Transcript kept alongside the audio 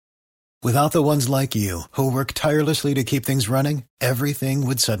Without the ones like you, who work tirelessly to keep things running, everything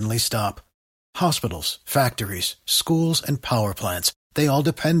would suddenly stop. Hospitals, factories, schools, and power plants, they all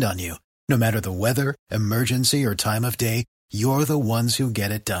depend on you. No matter the weather, emergency, or time of day, you're the ones who get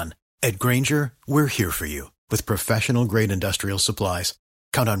it done. At Grainger, we're here for you with professional-grade industrial supplies.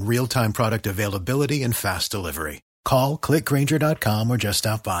 Count on real-time product availability and fast delivery. Call, click Grainger.com, or just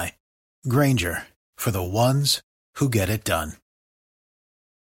stop by. Grainger, for the ones who get it done.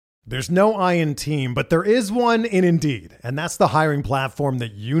 There's no I in team, but there is one in Indeed, and that's the hiring platform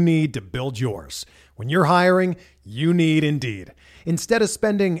that you need to build yours. When you're hiring, you need Indeed. Instead of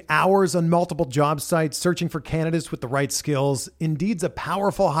spending hours on multiple job sites searching for candidates with the right skills, Indeed's a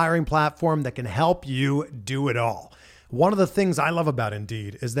powerful hiring platform that can help you do it all. One of the things I love about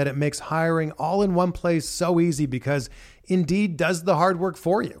Indeed is that it makes hiring all in one place so easy because Indeed does the hard work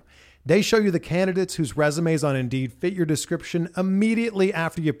for you. They show you the candidates whose resumes on Indeed fit your description immediately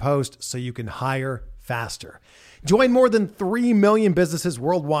after you post so you can hire faster. Join more than 3 million businesses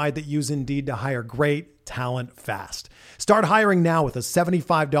worldwide that use Indeed to hire great talent fast. Start hiring now with a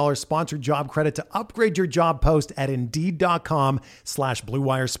 $75 sponsored job credit to upgrade your job post at Indeed.com/Blue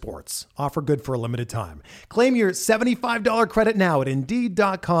Wire Sports. Offer good for a limited time. Claim your $75 credit now at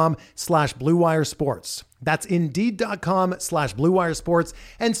Indeed.com/Blue Wire Sports. That's Indeed.com/Blue Wire Sports,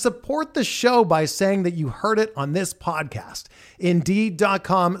 and support the show by saying that you heard it on this podcast.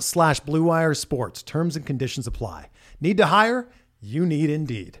 Indeed.com/Blue Wire Sports. Terms and conditions apply. Need to hire? You need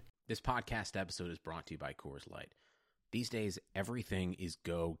Indeed. This podcast episode is brought to you by Coors Light. These days, everything is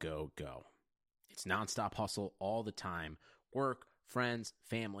go, go, go. It's nonstop hustle all the time. Work, friends,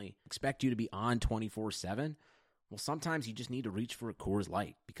 family, expect you to be on 24/7. Well, sometimes you just need to reach for a Coors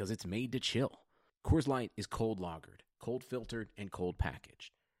Light because it's made to chill. Coors Light is cold lagered, cold filtered, and cold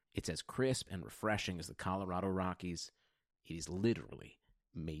packaged. It's as crisp and refreshing as the Colorado Rockies. It is literally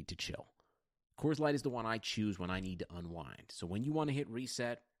made to chill. Coors Light is the one I choose when I need to unwind. So when you want to hit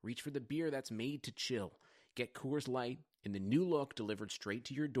reset, reach for the beer that's made to chill. Get Coors Light in the new look delivered straight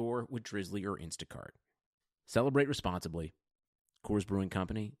to your door with Drizzly or Instacart. Celebrate responsibly. Coors Brewing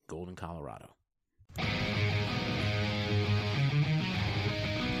Company, Golden, Colorado. Trying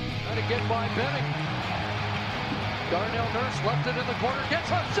to get by Benning. Darnell Nurse left it in the corner,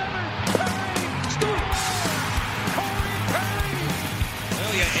 gets up center. Perry scores! Corey Perry!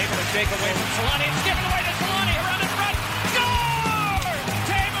 Ilya able to take away from Solani. It's given away to Solani around in front. Score!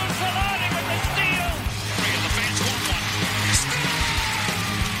 Teemu Solani with the steal. And the fans want one.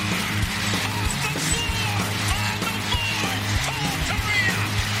 Off the floor! On the board! Paul Kariya!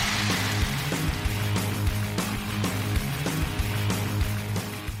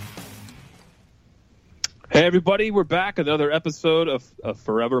 Hey everybody, we're back. Another episode of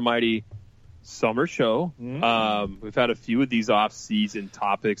Forever Mighty Summer Show. We've had a few of these off-season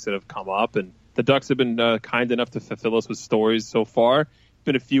topics that have come up, and the Ducks have been kind enough to fulfill us with stories so far. It's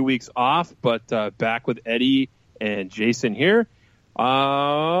been a few weeks off, but back with Eddie and Jason here.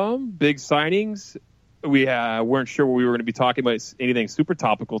 Big signings. We weren't sure we were going to be talking about anything super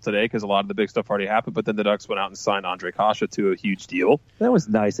topical today because a lot of the big stuff already happened, but then the Ducks went out and signed Ondrej Kase to a huge deal. That was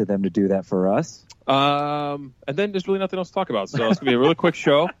nice of them to do that for us. And then there's really nothing else to talk about, so it's going to be a really quick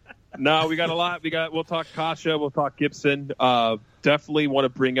show. No, we got a lot. We'll talk Kase, we'll talk Gibson. Definitely want to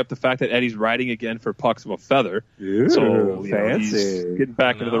bring up the fact that Eddie's riding again for pucks of a feather. Ooh, so fancy. He's getting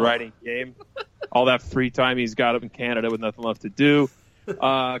back into the riding game. All that free time he's got up in Canada with nothing left to do.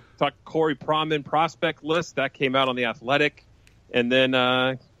 Talk Corey Pronman prospect list that came out on The Athletic, and then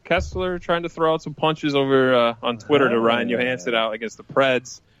Kesler trying to throw out some punches over on Twitter to Ryan Johansen out against the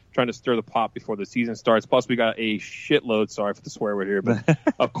Preds, trying to stir the pot before the season starts. Plus, we got a shitload, sorry for the swear word here, but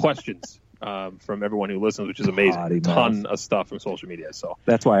of questions from everyone who listens, which is amazing. Ton of stuff from social media. So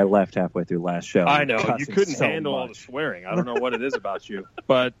that's why I left halfway through last show. I know you couldn't handle all the swearing. I don't know what it is about you,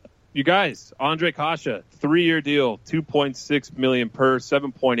 but. You guys, Ondrej Kase, 3-year deal, $2.6 million per,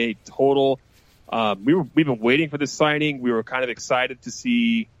 7.8 total. We've been waiting for this signing. We were kind of excited to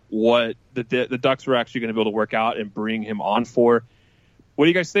see what the Ducks were actually going to be able to work out and bring him on for. What do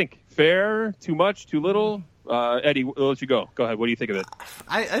you guys think? Fair? Too much? Too little? Eddie, we'll let you go. Go ahead. What do you think of it?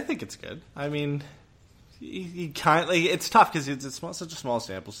 I think it's good. I mean, he kind of, like, it's tough because it's such a small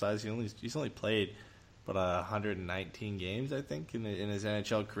sample size. He's only played 119 games, I think, in his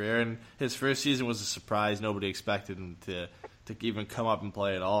NHL career. And his first season was a surprise. Nobody expected him to even come up and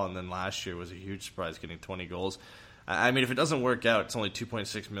play at all. And then last year was a huge surprise, getting 20 goals. I mean, if it doesn't work out, it's only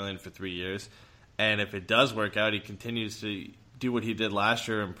 $2.6 million for 3 years. And if it does work out, he continues to do what he did last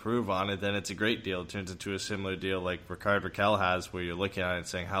year, improve on it, then it's a great deal. It turns into a similar deal like Rickard Rakell has, where you're looking at it and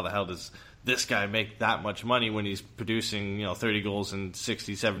saying, how the hell does this guy make that much money when he's producing 30 goals and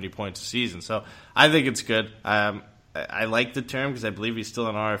 60, 70 points a season. So I think it's good. I like the term because I believe he's still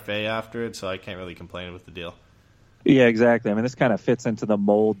an RFA after it, so I can't really complain with the deal. Yeah, exactly. I mean, this kind of fits into the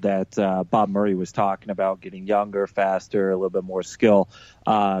mold that Bob Murray was talking about, getting younger, faster, a little bit more skill.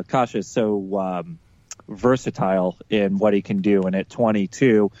 Kase is so versatile in what he can do, and at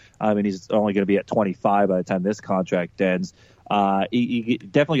 22, I mean, he's only going to be at 25 by the time this contract ends. He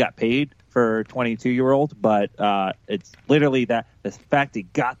definitely got paid for a 22-year-old, but it's literally that the fact he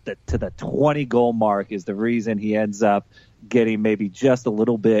got to the 20-goal mark is the reason he ends up getting maybe just a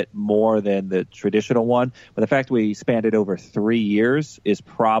little bit more than the traditional one. But the fact we spanned it over 3 years is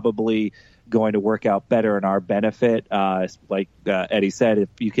probably going to work out better in our benefit. Like Eddie said, if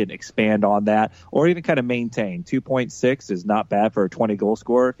you can expand on that or even kind of maintain 2.6 is not bad for a 20-goal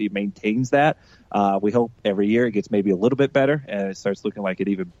scorer. If he maintains that, we hope every year it gets maybe a little bit better and it starts looking like an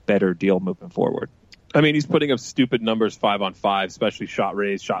even better deal moving forward. I mean, he's putting up stupid numbers 5-on-5, especially shot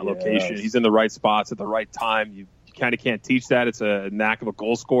raise, shot location. He's in the right spots at the right time. You kind of can't teach that. It's a knack of a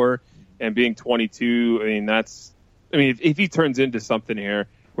goal scorer. And being 22, if he turns into something here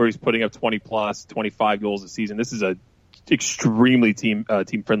where he's putting up 20 plus, 25 goals a season, this is a extremely team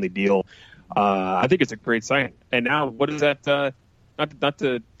friendly deal. I think it's a great sign. And now, what is that? Not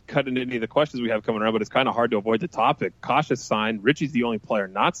to cut into any of the questions we have coming around, but it's kind of hard to avoid the topic. Kase signed. Richie's the only player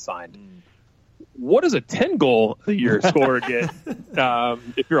not signed. What does a 10-goal-a-year scorer get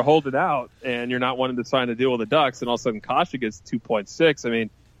if you're holding out and you're not wanting to sign a deal with the Ducks, and all of a sudden Kase gets 2.6? I mean,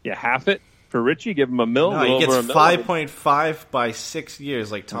 you half it for Richie, give him $1 million. No, he gets 5.5 by 6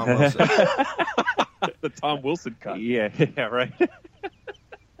 years, like Tom Wilson. The Tom Wilson cut. Yeah, right.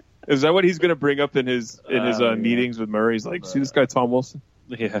 Is that what he's going to bring up in his meetings with Murray? He's like, see this guy Tom Wilson?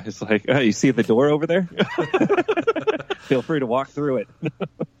 Yeah, it's like, you see the door over there? Feel free to walk through it.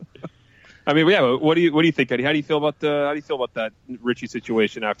 I mean, yeah. What do you think, Eddie? How do you feel about that Richie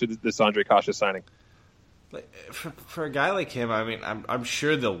situation after this Ondrej Kase signing? For a guy like him, I mean, I'm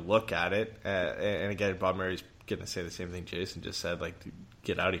sure they'll look at it. And again, Bob Murray's going to say the same thing Jason just said, like,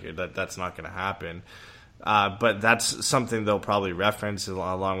 get out of here. That's not going to happen. But that's something they'll probably reference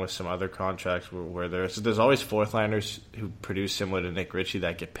along with some other contracts where there's always fourth liners who produce similar to Nick Ritchie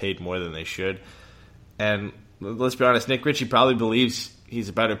that get paid more than they should. And let's be honest, Nick Ritchie probably believes he's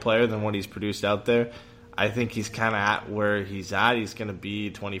a better player than what he's produced out there. I think he's kind of at where he's at. He's going to be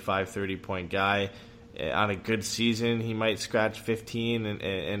a 25, 30-point guy. On a good season, he might scratch 15,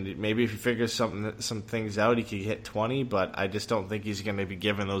 and maybe if he figures some things out, he could hit 20, but I just don't think he's going to be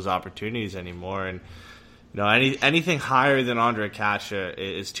given those opportunities anymore. And anything higher than Ondrej Kase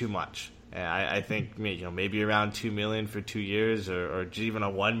is too much. I think maybe around $2 million for 2 years, or even a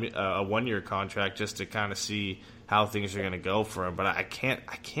 1 year contract just to kind of see how things are going to go for him. But I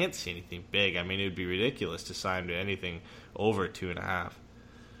can't see anything big. I mean, it would be ridiculous to sign to anything over 2.5.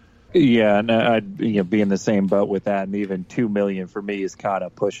 Yeah, and I'd be in the same boat with that. And even $2 million for me is kind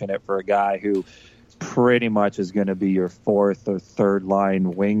of pushing it for a guy who pretty much is going to be your fourth or third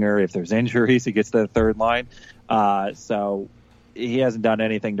line winger. If there's injuries, he gets to the third line. So he hasn't done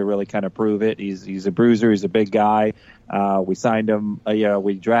anything to really kind of prove it. He's a bruiser. He's a big guy. We signed him.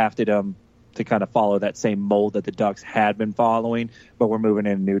 We drafted him to kind of follow that same mold that the Ducks had been following, but we're moving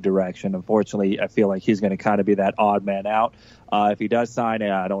in a new direction. Unfortunately, I feel like he's going to kind of be that odd man out. If he does sign,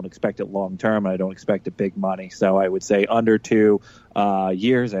 I don't expect it long term. I don't expect it big money. So I would say under 2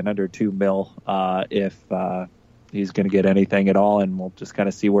 years and under $2 million if he's going to get anything at all, and we'll just kind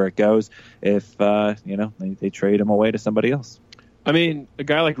of see where it goes if they trade him away to somebody else. I mean, a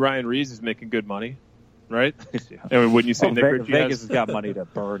guy like Ryan Reeves is making good money, right? Yeah. I mean, wouldn't you say Nick Ritchie Vegas has got money to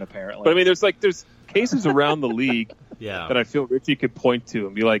burn, apparently. But I mean, there's cases around the league that I feel Ritchie could point to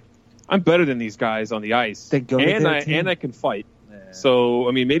and be like, I'm better than these guys on the ice, and I can fight. Yeah. So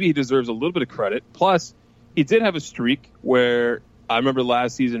I mean, maybe he deserves a little bit of credit. Plus, he did have a streak where I remember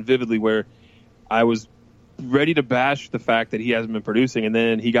last season vividly where I was ready to bash the fact that he hasn't been producing, and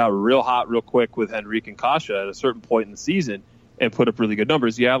then he got real hot real quick with Henrique and Kase at a certain point in the season and put up really good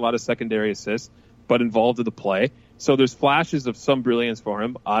numbers. Yeah, a lot of secondary assists, but involved in the play. So there's flashes of some brilliance for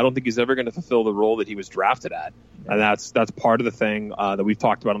him. I don't think he's ever going to fulfill the role that he was drafted at. And that's part of the thing that we've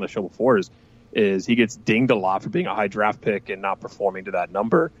talked about on the show before is he gets dinged a lot for being a high draft pick and not performing to that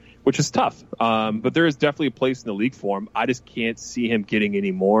number, which is tough. But there is definitely a place in the league for him. I just can't see him getting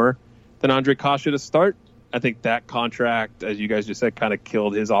any more than Ondrej Kase to start. I think that contract, as you guys just said, kind of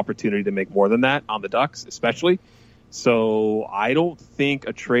killed his opportunity to make more than that on the Ducks, especially. So I don't think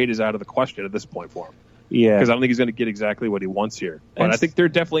a trade is out of the question at this point for him. Yeah, because I don't think he's going to get exactly what he wants here. But I think there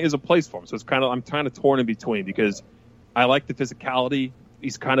definitely is a place for him. So it's I'm kind of torn in between because I like the physicality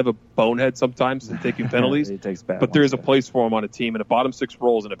he's kind of a bonehead sometimes in taking penalties. He takes bad but there is ones, a place for him on a team, and a bottom six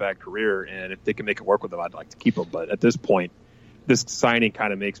role is in a bad career. And if they can make it work with him, I'd like to keep him. But at this point, this signing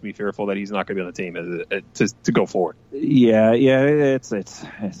kind of makes me fearful that he's not going to be on the team to go forward. Yeah, it's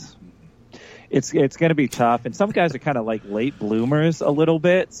going to be tough. And some guys are kind of like late bloomers a little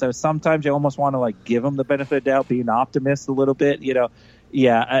bit. So sometimes you almost want to like give them the benefit of the doubt, be an optimist a little bit.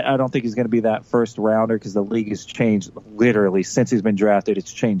 Yeah, I don't think he's going to be that first rounder because the league has changed literally since he's been drafted.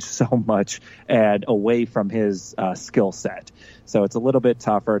 It's changed so much and away from his skill set. So it's a little bit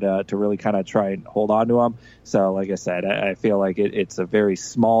tougher to really kind of try and hold on to him. So like I said, I feel like it's a very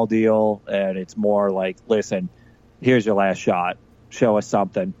small deal, and it's more like, listen, here's your last shot. Show us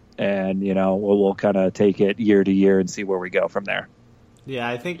something. And, we'll kind of take it year to year and see where we go from there. Yeah,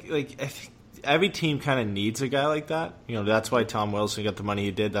 I think every team kind of needs a guy like that. That's why Tom Wilson got the money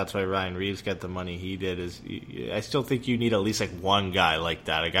he did. That's why Ryan Reeves got the money he did. I still think you need at least like one guy like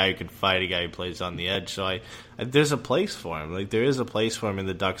that, a guy who can fight, a guy who plays on the edge. So there's a place for him. Like there is a place for him in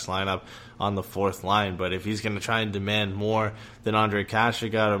the Ducks lineup on the fourth line. But if he's going to try and demand more than Andre Kase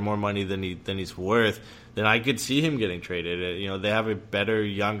got or more money than he's worth, then I could see him getting traded. They have a better,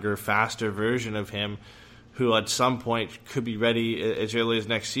 younger, faster version of him who at some point could be ready as early as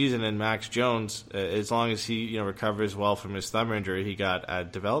next season. And Max Jones, as long as he recovers well from his thumb injury he got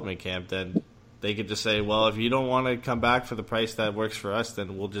at development camp, then they could just say, well, if you don't want to come back for the price that works for us,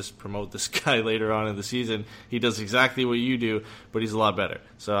 then we'll just promote this guy later on in the season. He does exactly what you do, but he's a lot better.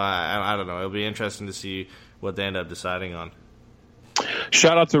 So I don't know. It'll be interesting to see what they end up deciding on.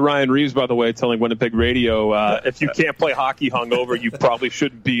 Shout out to Ryan Reeves, by the way, telling Winnipeg Radio, if you can't play hockey hungover, you probably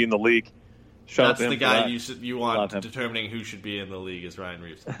shouldn't be in the league. That's the guy you want determining who should be in the league is Ryan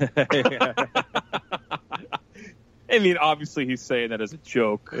Reeves. I mean, obviously he's saying that as a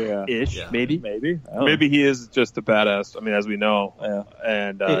joke-ish, Yeah. maybe. Maybe he is just a badass, as we know,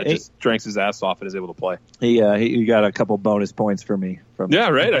 and just drinks his ass off and is able to play. He got a couple bonus points for me. Yeah,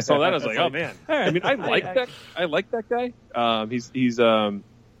 right. I saw that. I was like, oh, man. I mean, I like that guy. He's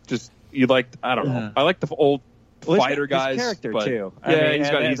just, I don't know. I like the old fighter guys. His character, but, too.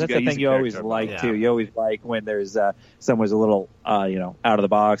 That's the thing you always like, too. You always like when there's someone's a little, out of the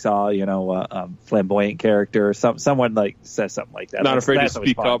box, flamboyant character, or someone like says something like that. Not afraid to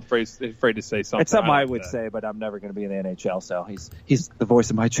speak up, afraid to say something. It's something I would say, but I'm never going to be in the NHL, so he's the voice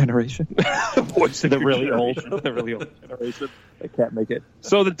of my generation. The really old generation. I can't make it.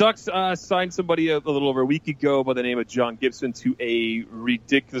 So the Ducks signed somebody a little over a week ago by the name of John Gibson to a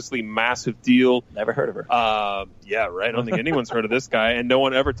ridiculously massive deal. Never heard of her. Yeah, right. I don't think anyone's heard of this guy, and no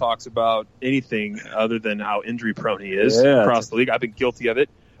one ever talks about anything other than how injury prone he is across the league. I've been guilty of it.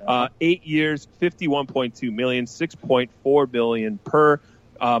 8 years, $51.2 million, $6.4 million per.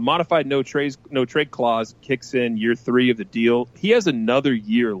 Modified no trade clause kicks in year 3 of the deal. He has another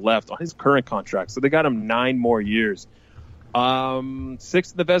year left on his current contract, so they got him 9 more years.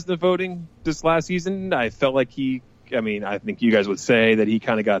 6th in the Vezina voting this last season. I felt like I think you guys would say that he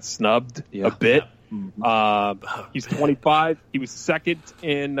kind of got snubbed a bit. He's 25. He was second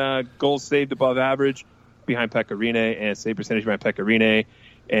in goals saved above average behind Pekka Rinne and save percentage behind Pekka Rinne.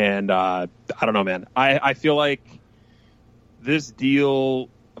 And I don't know, man. I feel like this deal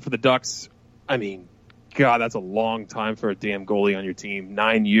for the Ducks, God, that's a long time for a damn goalie on your team.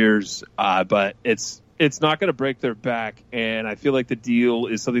 9 years, but it's not going to break their back, and I feel like the deal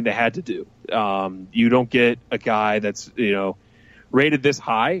is something they had to do. You don't get a guy that's rated this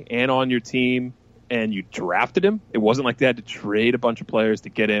high and on your team, and you drafted him. It wasn't like they had to trade a bunch of players to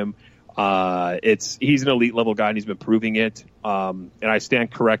get him. He's an elite level guy, and he's been proving it. And I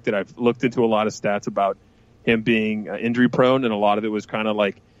stand corrected. I've looked into a lot of stats about him being injury prone, and a lot of it was kind of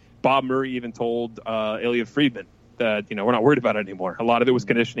like Bob Murray even told Elliot Friedman that, we're not worried about it anymore. A lot of it was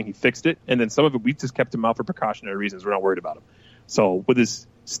conditioning. He fixed it. And then some of it, we just kept him out for precautionary reasons. We're not worried about him. So with as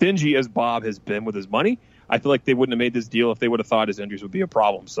stingy as Bob has been with his money, I feel like they wouldn't have made this deal if they would have thought his injuries would be a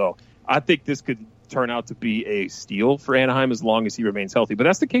problem. So I think this could turn out to be a steal for Anaheim as long as he remains healthy. But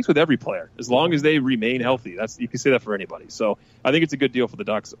that's the case with every player. As long as they remain healthy, you can say that for anybody. So I think it's a good deal for the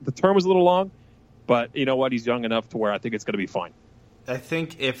Ducks. The term was a little long, but you know what? He's young enough to where I think it's going to be fine. I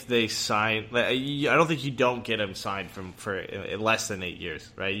think if they sign, I don't think you don't get him signed for less than 8 years,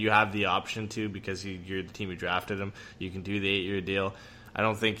 right? You have the option to because you're the team who drafted him. You can do the 8-year deal. I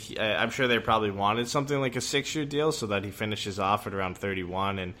don't think I'm sure they probably wanted something like a 6-year deal so that he finishes off at around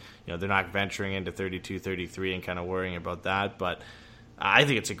 31, and they're not venturing into 32, 33 and kind of worrying about that. But I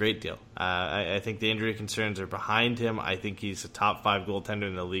think it's a great deal. I think the injury concerns are behind him. I think he's a top 5 goaltender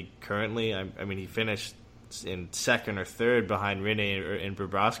in the league currently. I mean, he finished in second or third behind Rinne and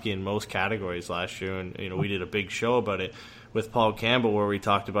Bobrovsky in most categories last year, and we did a big show about it with Paul Campbell, where we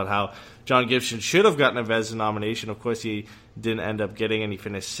talked about how John Gibson should have gotten a Vezina nomination. Of course, he didn't end up getting, and he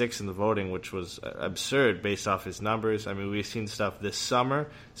finished sixth in the voting, which was absurd based off his numbers. I mean, we've seen stuff this summer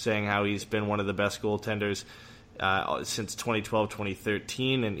saying how he's been one of the best goaltenders since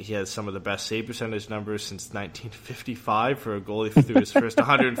 2012-2013, and he has some of the best save percentage numbers since 1955 for a goalie through his first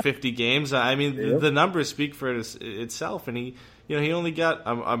 150 games. I mean, the numbers speak for itself, and he only got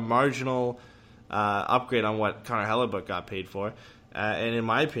a marginal upgrade on what Connor Hellebuck got paid for. And in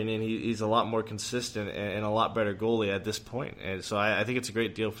my opinion, he's a lot more consistent and a lot better goalie at this point. And so I think it's a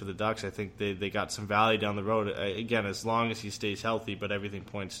great deal for the Ducks. I think they got some value down the road, again, as long as he stays healthy, but everything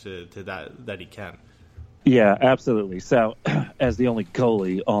points to that he can. Yeah, absolutely. So, as the only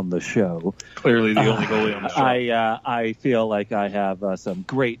goalie on the show, clearly the only goalie on the show, I feel like I have some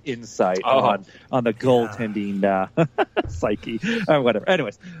great insight on the goaltending psyche or whatever.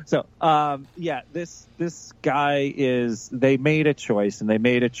 Anyways, so this guy they made a choice, and they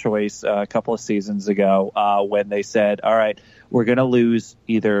made a choice a couple of seasons ago when they said, all right, we're going to lose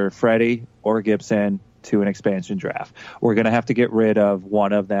either Freddie or Gibson to an expansion draft. We're going to have to get rid of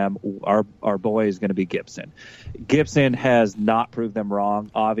one of them. Our boy is going to be Gibson. Gibson has not proved them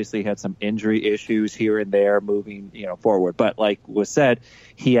wrong. Obviously had some injury issues here and there moving forward. But like was said,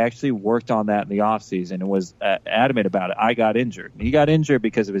 he actually worked on that in the offseason and was adamant about it. I got injured. He got injured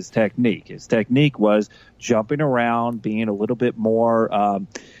because of his technique. His technique was jumping around, being a little bit more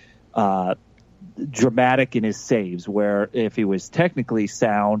dramatic in his saves, where if he was technically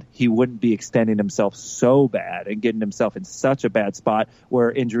sound, he wouldn't be extending himself so bad and getting himself in such a bad spot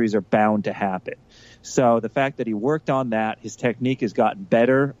where injuries are bound to happen. So the fact that he worked on that, his technique has gotten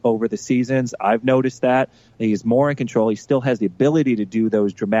better over the seasons. I've noticed that. He's more in control. He still has the ability to do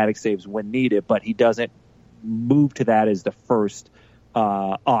those dramatic saves when needed, but he doesn't move to that as the first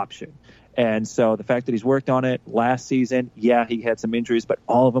option. And so the fact that he's worked on it last season, yeah, he had some injuries, but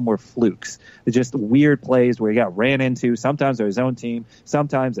all of them were flukes. They're just weird plays where he got ran into. Sometimes they're his own team.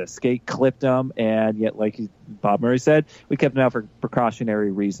 Sometimes a skate clipped him. And yet, like Bob Murray said, we kept him out for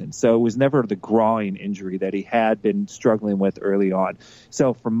precautionary reasons. So it was never the groin injury that he had been struggling with early on.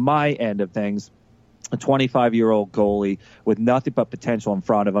 So from my end of things, a 25-year-old goalie with nothing but potential in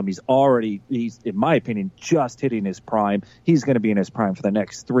front of him. He's, in my opinion, just hitting his prime. He's going to be in his prime for the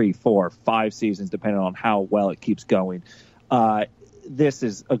next 3, 4, 5 seasons, depending on how well it keeps going. This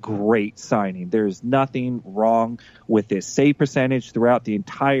is a great signing. There's nothing wrong with his save percentage throughout the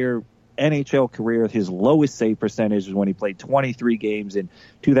entire NHL career. His lowest save percentage was when he played 23 games in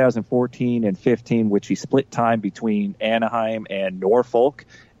 2014 and 15, which he split time between Anaheim and Norfolk.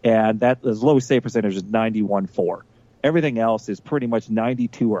 And that his lowest save percentage is 91.4. Everything else is pretty much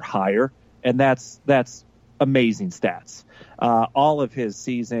 92 or higher, and that's amazing stats. All of his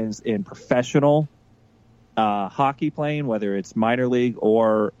seasons in professional hockey playing, whether it's minor league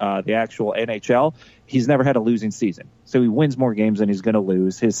or the actual NHL, he's never had a losing season. So he wins more games than he's going to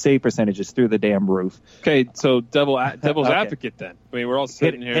lose. His save percentage is through the damn roof. Okay, so devil's advocate then. I mean, we're all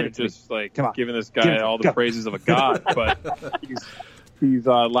sitting here just giving this guy all the praises of a god, but these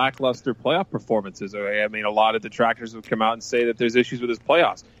lackluster playoff performances. I mean, a lot of detractors have come out and say that there's issues with his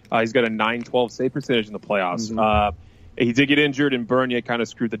playoffs. He's got a 9-12 save percentage in the playoffs. Mm-hmm. He did get injured, and Bernier kind of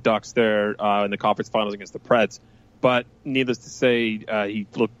screwed the Ducks there in the conference finals against the Preds. But needless to say, he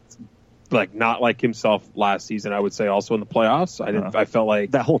looked not like himself last season. I would say also in the playoffs. I felt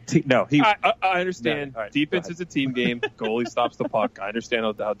like that whole team. No, I understand. No, right, defense is a team game. Goalie stops the puck. I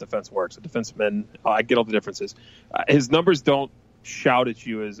understand how defense works. A defenseman, I get all the differences. His numbers don't shout at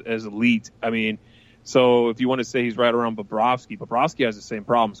you as elite. I mean, so if you want to say he's right around Bobrovsky has the same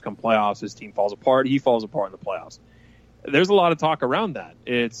problems come playoffs. His team falls apart. He falls apart in the playoffs. There's a lot of talk around that.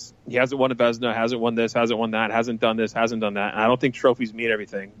 He hasn't won a Vezina, hasn't won this, hasn't won that, hasn't done this, hasn't done that. And I don't think trophies mean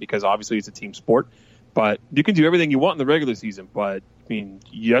everything because obviously it's a team sport. But you can do everything you want in the regular season. But I mean,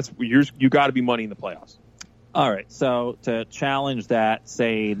 yes, you got to be money in the playoffs. All right. So to challenge that,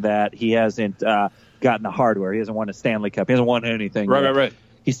 saying that he hasn't gotten the hardware, he hasn't won a Stanley Cup, he hasn't won anything. Right.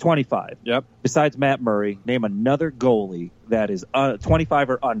 He's 25. Yep. Besides Matt Murray, name another goalie that is 25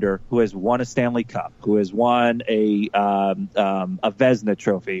 or under who has won a Stanley Cup, who has won a Vezina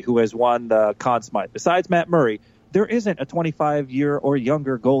trophy, who has won the Conn Smythe. Besides Matt Murray, there isn't a 25-year or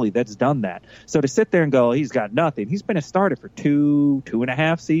younger goalie that's done that. So to sit there and go, he's got nothing. He's been a starter for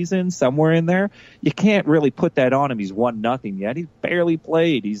 2.5 seasons, somewhere in there. You can't really put that on him. He's won nothing yet. He's barely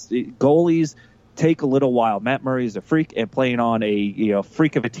played. Goalies take a little while. Matt Murray is a freak and playing on a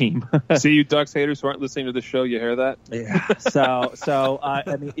freak of a team. See, you Ducks haters who aren't listening to the show, you hear that? Yeah. So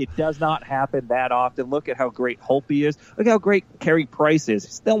I mean, it does not happen that often. Look at how great Holtby is. Look how great Carey Price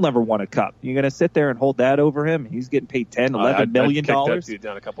is. They'll never won a cup. You're going to sit there and hold that over him? He's getting paid $10-11 million. I'd kick that dude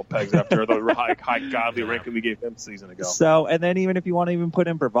down a couple pegs after the high godly ranking we gave him a season ago. So, and then even if you want to even put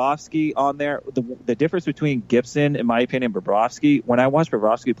in Bobrovsky on there, the difference between Gibson, in my opinion, and Bobrovsky, when I watch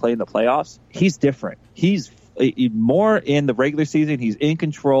Bobrovsky play in the playoffs, he's different. He's more in the regular season. He's in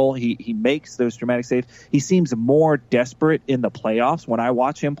control. He makes those dramatic saves. He seems more desperate in the playoffs when I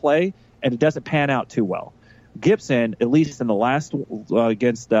watch him play, and it doesn't pan out too well. Gibson, at least in the last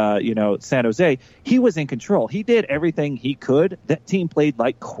against San Jose, he was in control. He did everything he could. That team played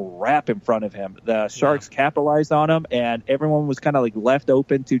like crap in front of him. The Sharks capitalized on him, and everyone was kind of like left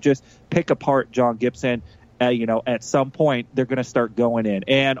open to just pick apart John Gibson. At some point they're going to start going in.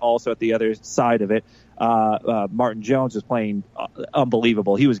 And also at the other side of it, Martin Jones was playing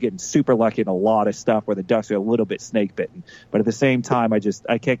unbelievable. He was getting super lucky in a lot of stuff where the Ducks are a little bit snake bitten. But at the same time,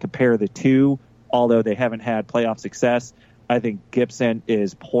 I can't compare the two. Although they haven't had playoff success, I think Gibson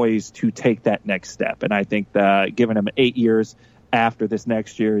is poised to take that next step. And I think giving him 8 years after this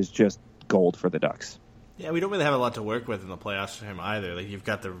next year is just gold for the Ducks. Yeah, we don't really have a lot to work with in the playoffs for him either. Like, you've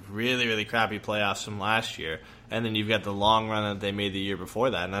got the really, really crappy playoffs from last year, and then you've got the long run that they made the year before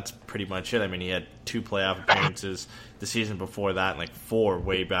that, and that's pretty much it. I mean, he had 2 playoff appearances the season before that, and like 4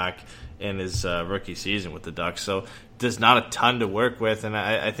 way back in his rookie season with the Ducks. So there's not a ton to work with, and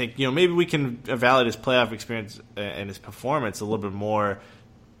I think maybe we can evaluate his playoff experience and his performance a little bit more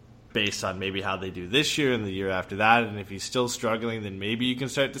based on maybe how they do this year and the year after that. And if he's still struggling, then maybe you can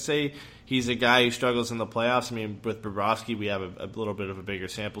start to say he's a guy who struggles in the playoffs. I mean, with Bobrovsky, we have a little bit of a bigger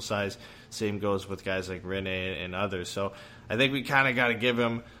sample size. Same goes with guys like Rene and others. So I think we kind of got to give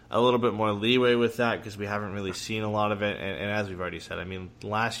him a little bit more leeway with that because we haven't really seen a lot of it. And as we've already said, I mean,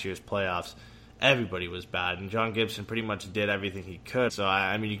 last year's playoffs, everybody was bad, and John Gibson pretty much did everything he could. So,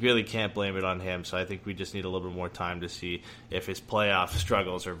 I mean, you really can't blame it on him. So I think we just need a little bit more time to see if his playoff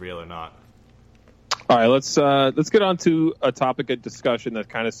struggles are real or not. All right, let's get on to a topic of discussion that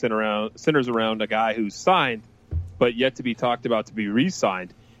kind of centers around a guy who's signed but yet to be talked about to be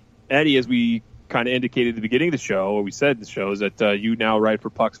re-signed. Eddie, as we kind of indicated at the beginning of the show, or we said in the show, is that you now write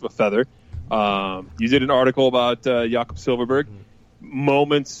for Pucks of a Feather. You did an article about Jakob Silfverberg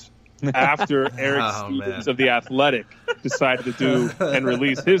moments after Eric Stevens of The Athletic decided to do and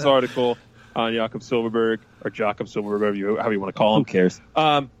release his article on Jakob Silfverberg, or Jakob Silfverberg, however you want to call him. Who cares?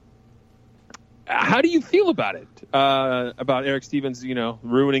 How do you feel about it? About Eric Stevens,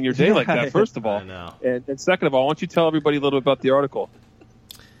 ruining your day like that, first of all. I know. And second of all, why don't you tell everybody a little bit about the article?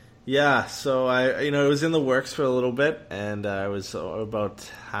 Yeah, so it was in the works for a little bit, and I was about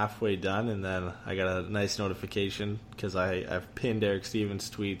halfway done, and then I got a nice notification because I've pinned Eric Stevens'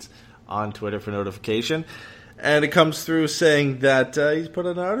 tweets on Twitter for notification, and it comes through saying that he's put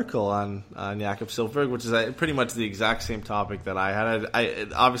an article on Jakob Silfverberg, which is pretty much the exact same topic that I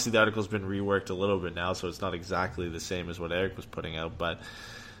had. Obviously, the article's been reworked a little bit now, so it's not exactly the same as what Eric was putting out, but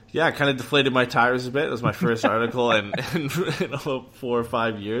yeah, it kind of deflated my tires a bit. It was my first article in about 4 or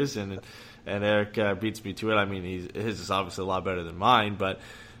 5 years, and Eric beats me to it. I mean, his is obviously a lot better than mine, but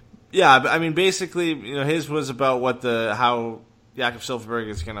yeah, I mean, basically, his was about how Jakob Silfverberg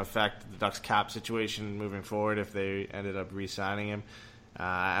is going to affect the Ducks cap situation moving forward if they ended up re-signing him. And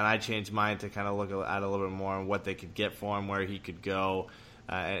I changed mine to kind of look at a little bit more on what they could get for him, where he could go,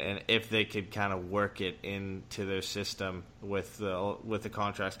 and if they could kind of work it into their system with the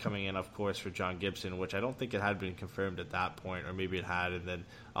contracts coming in, of course, for John Gibson, which I don't think it had been confirmed at that point, or maybe it had, and then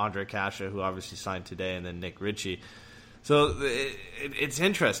Andre Kase, who obviously signed today, and then Nick Ritchie. So it's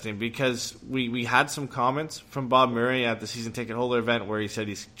interesting because we had some comments from Bob Murray at the season ticket holder event where he said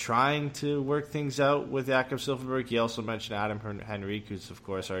he's trying to work things out with Jakob Silfverberg. He also mentioned Adam Henrique, who's, of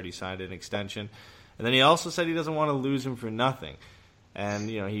course, already signed an extension. And then he also said he doesn't want to lose him for nothing. And,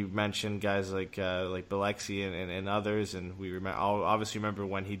 he mentioned guys like Bielexi and others. And we obviously remember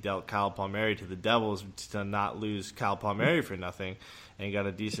when he dealt Kyle Palmieri to the Devils to not lose Kyle Palmieri for nothing. And he got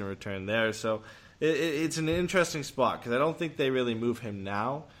a decent return there. So it's an interesting spot because I don't think they really move him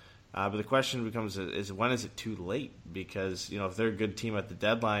now. But the question becomes is when is it too late? Because, if they're a good team at the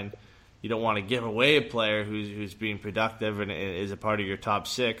deadline, you don't want to give away a player who's being productive and is a part of your top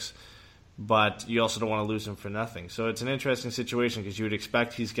 6. But you also don't want to lose him for nothing. So it's an interesting situation because you would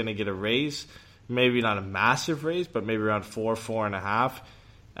expect he's going to get a raise, maybe not a massive raise, but maybe around 4.5.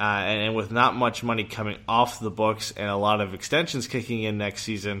 And with not much money coming off the books and a lot of extensions kicking in next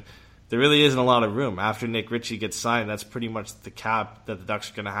season, there really isn't a lot of room. After Nick Ritchie gets signed, that's pretty much the cap that the Ducks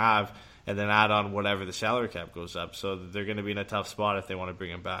are going to have. and then add on whatever the salary cap goes up. So they're going to be in a tough spot if they want to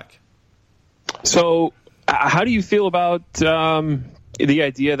bring him back. So how do you feel about the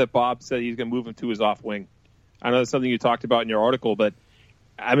idea that Bob said he's going to move him to his off wing? I know that's something you talked about in your article, but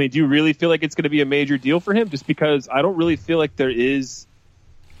I mean, do you really feel like it's going to be a major deal for him? Just because I don't really feel like there is,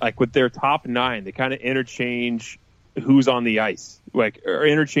 like with their top 9, they kind of interchange who's on the ice, like, or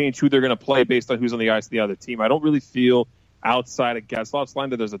interchange who they're going to play based on who's on the ice of the other team. I don't really feel outside of Getzlaf's line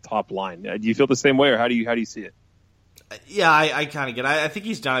that there's a top line. Do you feel the same way, or how do you see it? Yeah, I kind of get it. I think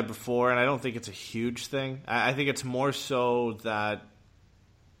he's done it before, and I don't think it's a huge thing. I think it's more so that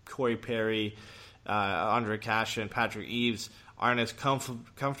Corey Perry, Andre Kase, and Patrick Eaves aren't as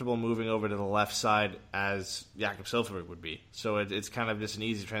comfortable moving over to the left side as Jakob Silfverberg would be. So it's kind of just an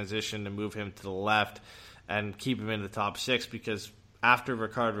easy transition to move him to the left and keep him in the top 6, because after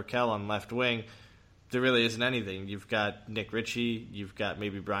Rickard Rakell on left wing, there really isn't anything. You've got Nick Ritchie, you've got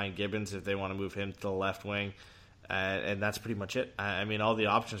maybe Brian Gibbons if they want to move him to the left wing, and that's pretty much it. I mean, all the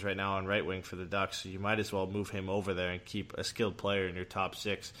options right now on right wing for the Ducks, so you might as well move him over there and keep a skilled player in your top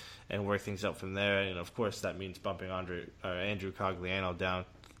 6 and work things out from there. And of course, that means bumping Andrew Cogliano down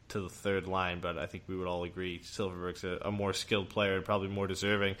to the third line, but I think we would all agree Silfverberg's a more skilled player and probably more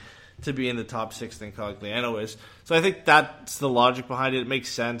deserving to be in the top 6 than Cogliano is. So I think that's the logic behind it. It makes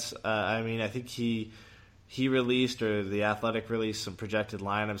sense. I mean, I think he released, or the Athletic released, some projected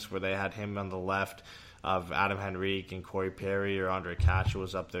lineups where they had him on the left of Adam Henrique and Corey Perry, or Andre Kase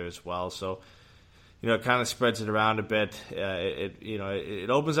was up there as well. So, it kind of spreads it around a bit. It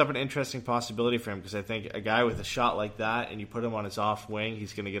opens up an interesting possibility for him, because I think a guy with a shot like that, and you put him on his off wing,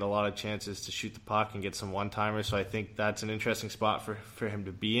 he's going to get a lot of chances to shoot the puck and get some one-timers. So I think that's an interesting spot for him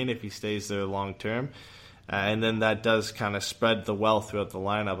to be in if he stays there long term. And then that does kind of spread the wealth throughout the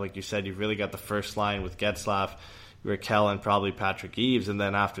lineup. Like you said, you've really got the first line with Getzlaf, Rakell, and probably Patrick Eaves. And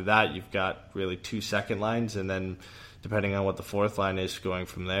then after that, you've got really 2 second lines, and then depending on what the fourth line is, going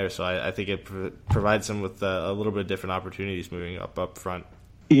from there. So I think it provides them with a little bit of different opportunities moving up front.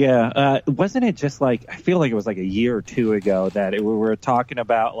 Yeah. Wasn't it just like, I feel like it was like a year or 2 ago that we were talking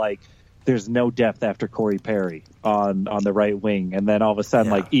about, like, there's no depth after Corey Perry on the right wing. And then all of a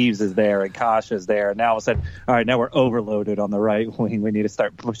sudden, like, Eaves is there and Kase is there. And now all of a sudden, all right, now we're overloaded on the right wing. We need to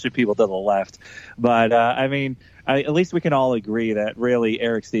start pushing people to the left. But, I mean, at least we can all agree that really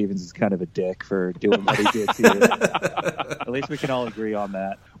Eric Stevens is kind of a dick for doing what he did to you. At least we can all agree on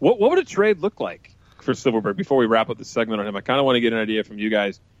that. What would a trade look like for Silfverberg before we wrap up this segment on him? I kind of want to get an idea from you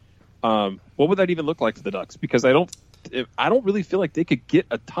guys. What would that even look like for the Ducks? Because I don't really feel like they could get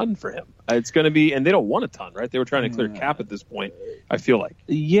a ton for him. It's going to be, and they don't want a ton, right? They were trying to clear cap at this point, I feel like.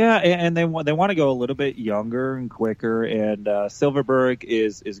 Yeah, and they want to go a little bit younger and quicker, and Silfverberg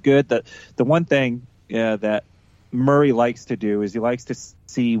is good. The one thing that Murray likes to do is he likes to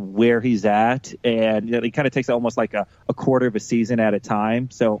see where he's at, and he kind of takes it almost like a quarter of a season at a time.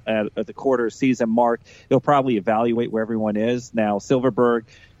 So at the quarter season mark, he'll probably evaluate where everyone is. Now, Silfverberg,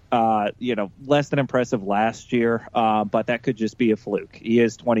 less than impressive last year, but that could just be a fluke. He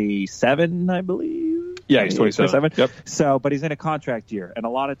is 27, I believe. Yeah, he's 27. Yep. So, but he's in a contract year, and a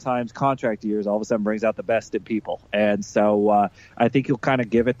lot of times contract years all of a sudden brings out the best in people. And so I think he'll kind of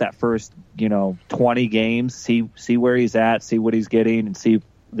give it that first, 20 games, see where he's at, see what he's getting, and see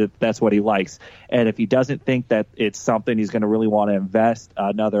that that's what he likes. And if he doesn't think that it's something he's going to really want to invest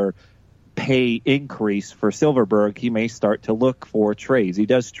another pay increase for Silfverberg, he may start to look for trades. He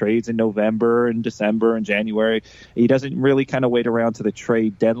does trades in November and December and January. He doesn't really kind of wait around to the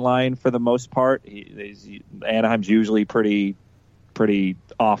trade deadline for the most part. Anaheim's usually pretty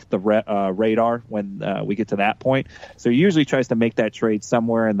off the radar when we get to that point. So he usually tries to make that trade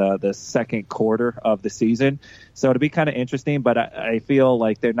somewhere in the second quarter of the season. So it'll be kind of interesting, but I feel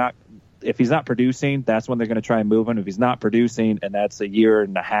like they're not. If he's not producing, that's when they're going to try and move him. If he's not producing, and that's a year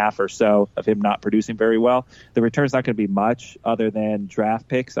and a half or so of him not producing very well, the return's not going to be much other than draft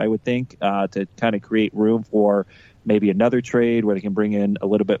picks, I would think, to kind of create room for maybe another trade where they can bring in a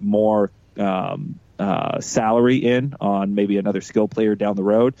little bit more salary in on maybe another skill player down the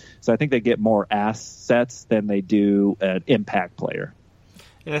road. So I think they get more assets than they do an impact player.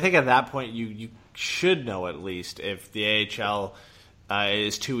 And I think at that point you should know at least if the AHL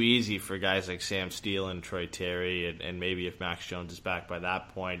is too easy for guys like Sam Steele and Troy Terry, and maybe if Max Jones is back by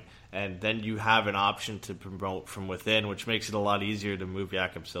that point, and then you have an option to promote from within, which makes it a lot easier to move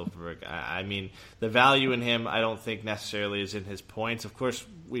Jakob Silfverberg. I mean, the value in him I don't think necessarily is in his points. Of course,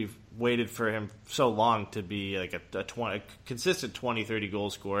 we've waited for him so long to be like a consistent 20, 30 goal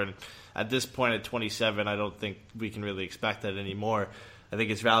scorer, and at this point at 27, I don't think we can really expect that anymore. I think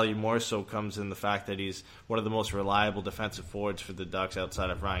his value more so comes in the fact that he's one of the most reliable defensive forwards for the Ducks outside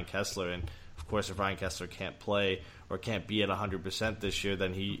of Ryan Kesler. And, of course, if Ryan Kesler can't play or can't be at 100% this year,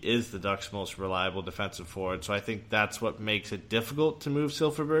 then he is the Ducks' most reliable defensive forward. So I think that's what makes it difficult to move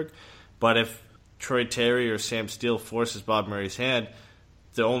Silfverberg. But if Troy Terry or Sam Steele forces Bob Murray's hand,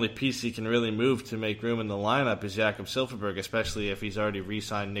 the only piece he can really move to make room in the lineup is Jakob Silfverberg, especially if he's already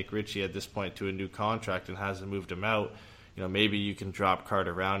re-signed Nick Ritchie at this point to a new contract and hasn't moved him out. Maybe you can drop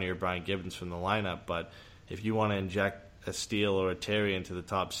Carter Rowney or Brian Gibbons from the lineup, but if you want to inject a Steele or a Terry into the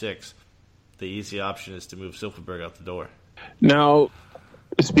top six, the easy option is to move Silfverberg out the door. Now,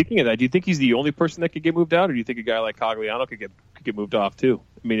 speaking of that, do you think he's the only person that could get moved out, or do you think a guy like Cogliano could get moved off too?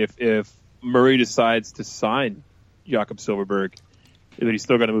 I mean, if Murray decides to sign Jakob Silfverberg, and then he's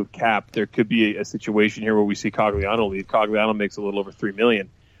still going to move cap, there could be a situation here where we see Cogliano leave. Cogliano makes a little over $3 million.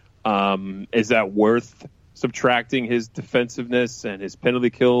 Is that worth subtracting his defensiveness and his penalty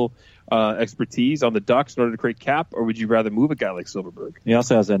kill expertise on the Ducks in order to create cap, or would you rather move a guy like Silfverberg? He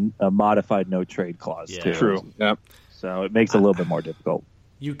also has a modified no trade clause too. True. Yep. So it makes it a little bit more difficult.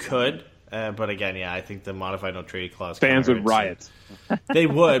 You could, but again, I think the modified no trade clause. Fans would riot. They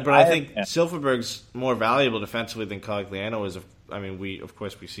would, but I think Silfverberg's more valuable defensively than Cogliano is.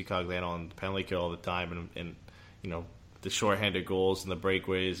 We see Cogliano on the penalty kill all the time, and the shorthanded goals and the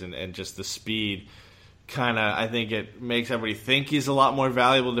breakaways and just the speed. I think it makes everybody think he's a lot more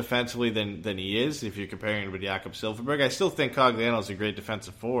valuable defensively than he is if you're comparing him with Jakob Silfverberg. I still think Cogliano is a great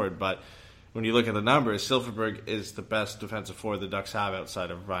defensive forward, but when you look at the numbers, Silfverberg is the best defensive forward the Ducks have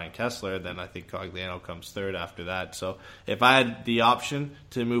outside of Ryan Kesler. Then I think Cogliano comes third after that. So if I had the option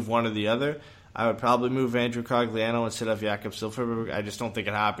to move one or the other, I would probably move Andrew Cogliano instead of Jakob Silfverberg. I just don't think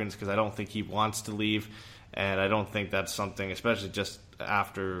it happens because I don't think he wants to leave, and I don't think that's something, especially just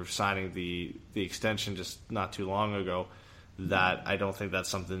after signing the extension just not too long ago, that I don't think that's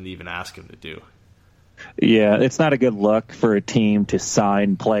something to even ask him to do. Yeah, it's not a good look for a team to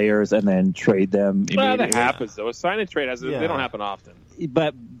sign players and then trade them immediately. Well, that happens, though. A sign and trade, they don't happen often.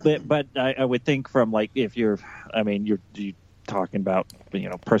 But I would think from, like, if you're talking about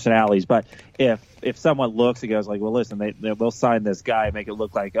personalities, but if someone looks and goes like, well, listen, they'll sign this guy, make it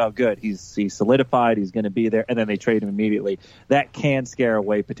look like, oh, good, he's solidified, he's going to be there, and then they trade him immediately. That can scare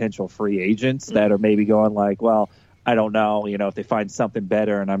away potential free agents that are maybe going like, well, I don't know, if they find something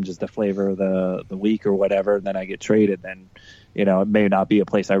better and I'm just a flavor of the week or whatever, and then I get traded, then it may not be a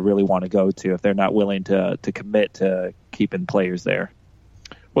place I really want to go to if they're not willing to commit to keeping players there.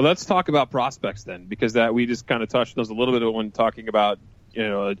 Well, let's talk about prospects then, because that we just kind of touched on those a little bit when talking about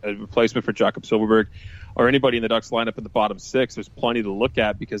a replacement for Jakob Silfverberg or anybody in the Ducks lineup in the bottom six. There's plenty to look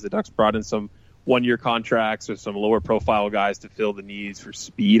at because the Ducks brought in some one-year contracts or some lower-profile guys to fill the needs for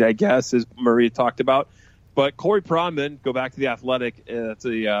speed, I guess, as Murray talked about. But Corey Pronman, go back to The Athletic. It's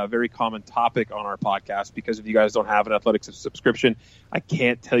a very common topic on our podcast because if you guys don't have an Athletic subscription, I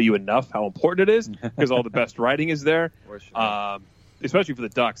can't tell you enough how important it is because all the best writing is there. Especially for the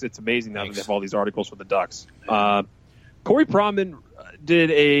Ducks. It's amazing now that they have all these articles for the Ducks. Corey Pronman did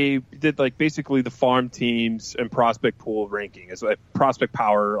basically the farm teams and prospect pool ranking. It's like prospect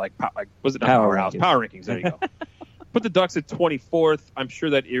power, was it not Powerhouse? Power rankings, there you go. Put the Ducks at 24th. I'm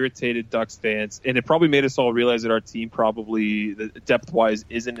sure that irritated Ducks fans, and it probably made us all realize that our team probably, depth-wise,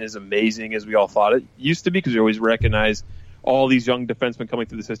 isn't as amazing as we all thought it used to be because we always recognize all these young defensemen coming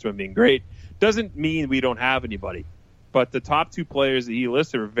through the system and being great. Doesn't mean we don't have anybody. But the top two players that he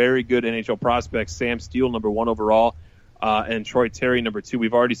listed are very good NHL prospects. Sam Steele, number 1 overall, and Troy Terry, number 2.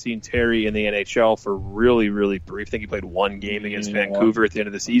 We've already seen Terry in the NHL for really, really brief. I think he played one game against Vancouver at the end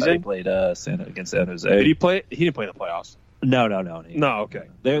of the season. He played against San Jose. Did he play? He didn't play in the playoffs. No. No, okay.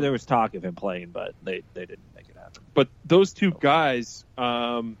 There was talk of him playing, but they didn't make it happen. But those two guys,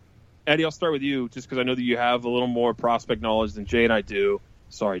 Eddie, I'll start with you just because I know that you have a little more prospect knowledge than Jay and I do.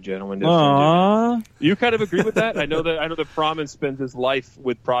 Sorry, gentlemen. You kind of agree with that? I know that Pronman spends his life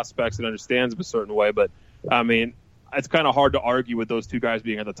with prospects and understands them a certain way, but I mean, it's kind of hard to argue with those two guys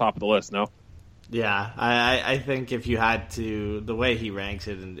being at the top of the list. No. Yeah, I think if you had to, the way he ranks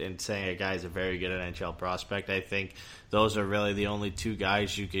it and saying a guy's a very good NHL prospect, I think those are really the only two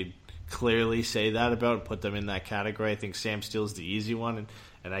guys you could clearly say that about and put them in that category. I think Sam Steele's the easy one,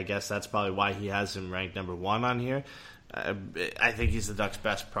 and I guess that's probably why he has him ranked number 1 on here. I think he's the Ducks'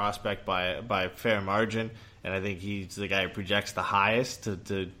 best prospect by a fair margin, and I think he's the guy who projects the highest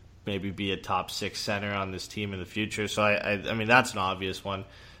to maybe be a top 6 center on this team in the future. So I mean that's an obvious one.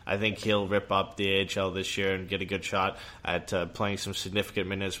 I think he'll rip up the AHL this year and get a good shot at playing some significant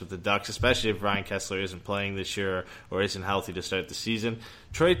minutes with the Ducks, especially if Ryan Kesler isn't playing this year or isn't healthy to start the season.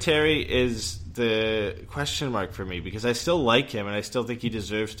 Troy Terry is the question mark for me because I still like him and I still think he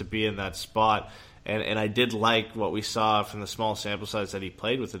deserves to be in that spot. And I did like what we saw from the small sample size that he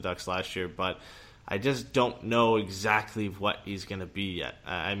played with the Ducks last year, but I just don't know exactly what he's going to be yet.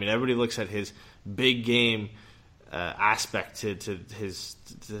 I mean, everybody looks at his big game aspect to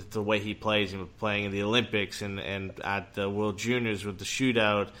the way he plays, playing in the Olympics and at the World Juniors with the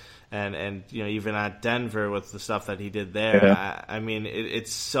shootout, and even at Denver with the stuff that he did there. Yeah. I mean,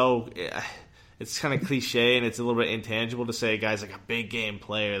 it's kind of cliche and it's a little bit intangible to say a guy's like a big game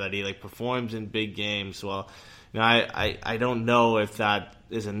player, that he like performs in big games. Well, I don't know if that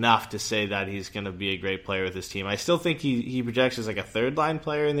is enough to say that he's going to be a great player with his team. I still think he projects as like a third line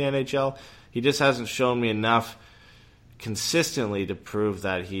player in the NHL. He just hasn't shown me enough consistently to prove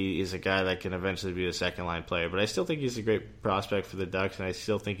that he is a guy that can eventually be a second line player. But I still think he's a great prospect for the Ducks, and I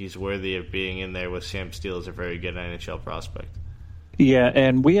still think he's worthy of being in there with Sam Steele as a very good NHL prospect. Yeah,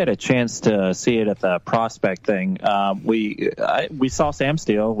 and we had a chance to see it at the prospect thing. We saw Sam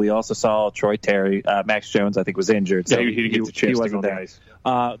Steele. We also saw Troy Terry. Max Jones, I think, was injured, so he wasn't there.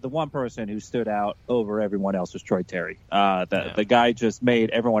 The one person who stood out over everyone else was Troy Terry. The guy just made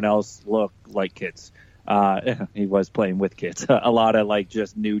everyone else look like kids. He was playing with kids. A lot of like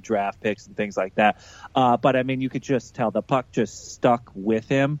just new draft picks and things like that. But I mean, you could just tell the puck just stuck with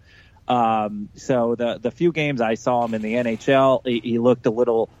him. So the few games I saw him in the NHL, he looked a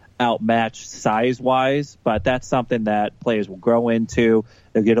little outmatched size-wise, but that's something that players will grow into.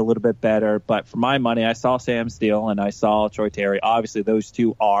 They'll get a little bit better. But for my money, I saw Sam Steele and I saw Troy Terry. Obviously, those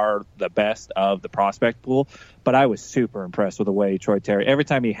two are the best of the prospect pool, but I was super impressed with the way Troy Terry, every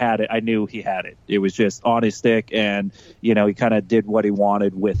time he had it, I knew he had it. It was just on his stick, and, he kind of did what he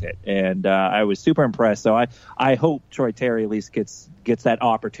wanted with it. And I was super impressed. So I hope Troy Terry at least gets that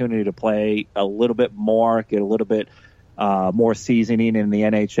opportunity to play a little bit more, get a little bit more seasoning in the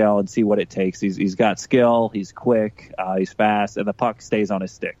NHL and see what it takes. He's got skill, he's quick, he's fast, and the puck stays on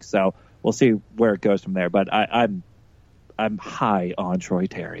his stick. So we'll see where it goes from there. But I'm high on Troy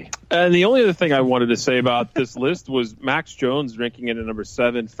Terry. And the only other thing I wanted to say about this list was Max Jones ranking in at number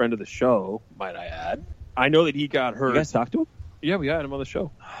 7, friend of the show, might I add. I know that he got hurt. You guys talked to him? Yeah, we had him on the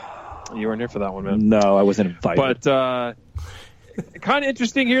show. You weren't here for that one, man. No, I wasn't invited. But kind of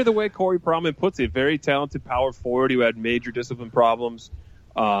interesting here the way Corey Pronman puts it. Very talented power forward who had major discipline problems.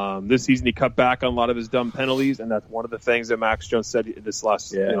 This season he cut back on a lot of his dumb penalties, and that's one of the things that Max Jones said this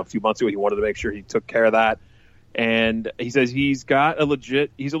last few months ago. He wanted to make sure he took care of that. And he says he's a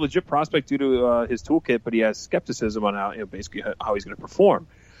legit prospect due to his toolkit, but he has skepticism on how basically how he's going to perform.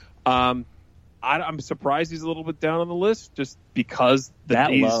 I'm surprised he's a little bit down on the list just because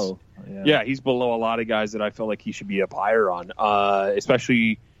he's low. Yeah, he's below a lot of guys that I felt like he should be up higher on.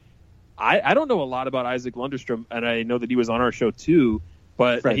 Especially, I don't know a lot about Isaac Lundestrom, and I know that he was on our show too.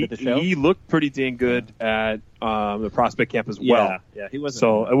 But he looked pretty dang good at the prospect camp as well. Yeah, he wasn't.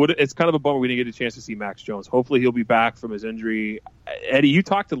 So it's kind of a bummer we didn't get a chance to see Max Jones. Hopefully he'll be back from his injury. Eddie, you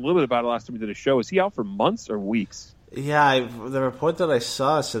talked a little bit about it last time we did a show. Is he out for months or weeks? Yeah, the report that I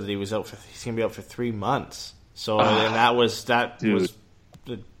saw said that he's going to be out for 3 months. So and that was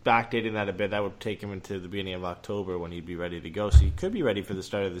backdating that a bit. That would take him into the beginning of October when he'd be ready to go. So he could be ready for the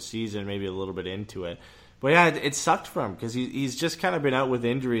start of the season, maybe a little bit into it. But yeah, it sucked for him because he's just kind of been out with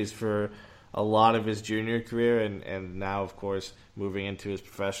injuries for a lot of his junior career, and now, of course, moving into his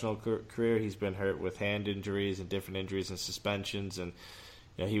professional career, he's been hurt with hand injuries and different injuries and suspensions, and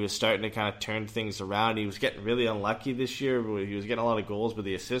he was starting to kind of turn things around. He was getting really unlucky this year. He was getting a lot of goals, but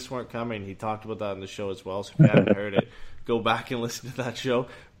the assists weren't coming. He talked about that in the show as well, so if you haven't heard it, go back and listen to that show.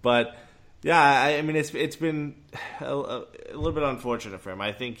 But yeah, I mean, it's been a little bit unfortunate for him.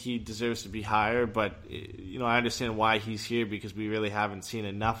 I think he deserves to be higher, but I understand why he's here because we really haven't seen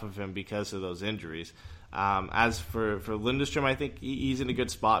enough of him because of those injuries. As for Lundestrom, I think he's in a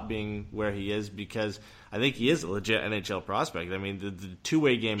good spot being where he is because I think he is a legit NHL prospect. I mean, the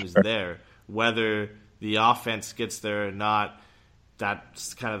two-way game is there. Whether the offense gets there or not,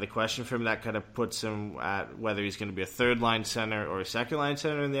 that's kind of the question for him. That kind of puts him at whether he's going to be a third-line center or a second-line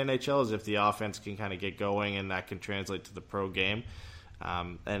center in the NHL, as if the offense can kind of get going and that can translate to the pro game.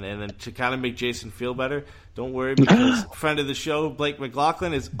 And then to kind of make Jason feel better, don't worry because friend of the show, Blake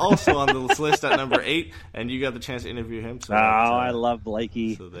McLaughlin, is also on this list at number 8, and you got the chance to interview him. So I love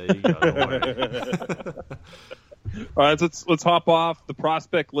Blakey. So there you go. Don't worry. All right, let's hop off the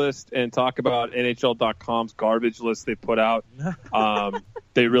prospect list and talk about NHL.com's garbage list they put out.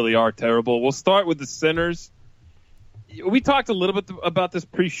 They really are terrible. We'll start with the centers. we talked a little bit about this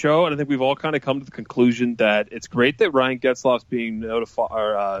pre-show, and I think we've all kind of come to the conclusion that it's great that Ryan Getzlaf's being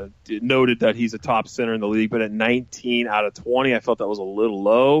noted that he's a top center in the league, but at 19 out of 20, I felt that was a little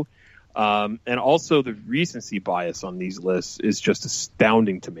low. And also the recency bias on these lists is just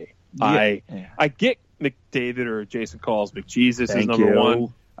astounding to me. Yeah. I get McDavid or Jason Calls McJesus is number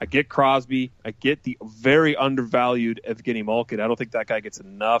one. I get Crosby. I get the very undervalued Evgeny Malkin. I don't think that guy gets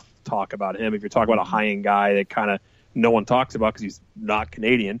enough talk about him. If you're talking about a high-end guy that kind of no one talks about because he's not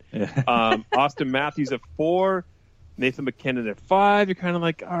Canadian. Austin Matthews at 4. Nathan McKinnon at 5. You're kind of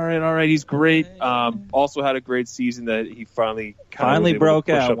like, all right, he's great. Also had a great season that he finally broke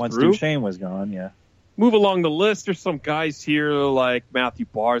out once Duchesne was gone, yeah. Move along the list. There's some guys here like Matthew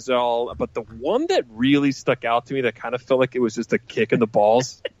Barzal, but the one that really stuck out to me that kind of felt like it was just a kick in the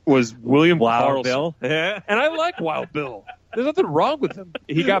balls was William Wild Karlsson. Bill. And I like Wild Bill. There's nothing wrong with him.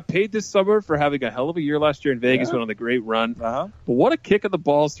 He got paid this summer for having a hell of a year last year in Vegas, went on a great run. But what a kick in the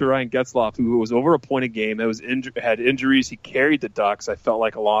balls to Ryan Getzlaf, who was over a point a game, that was had injuries. He carried the Ducks, I felt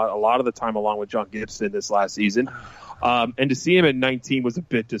like a lot of the time, along with John Gibson this last season. And to see him at 19 was a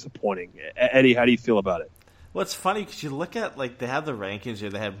bit disappointing. Eddie, how do you feel about it? Well, it's funny because you look at, like, they have the rankings here.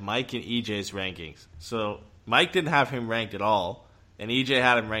 They have Mike and EJ's rankings. So Mike didn't have him ranked at all, and EJ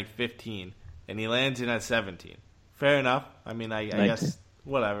had him ranked 15, and he lands in at 17. Fair enough. I mean, I guess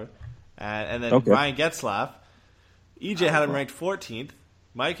whatever. And then Ryan Getzlaf, EJ had him ranked 14th,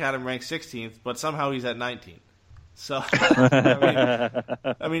 Mike had him ranked 16th, but somehow he's at 19. So,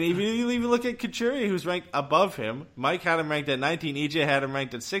 I mean, if you even look at Couturier, who's ranked above him, Mike had him ranked at 19, EJ had him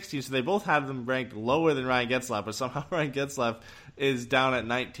ranked at 16, so they both had them ranked lower than Ryan Getzlaf, but somehow Ryan Getzlaf is down at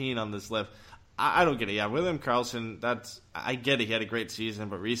 19 on this list. I don't get it. Yeah, William Karlsson, I get it. He had a great season,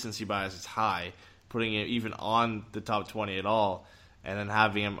 but recency bias is high, putting him even on the top 20 at all, and then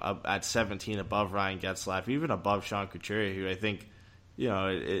having him up at 17 above Ryan Getzlaf, even above Sean Couturier, who I think,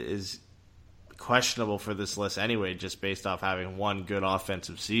 is questionable for this list anyway, just based off having one good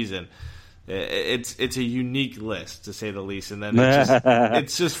offensive season. It's a unique list, to say the least. And then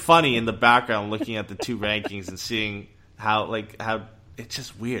it's just funny in the background looking at the two rankings and seeing how it's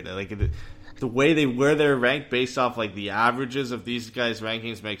just weird. Like the way where they're ranked based off like the averages of these guys'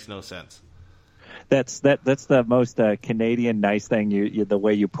 rankings makes no sense. That's the most Canadian nice thing the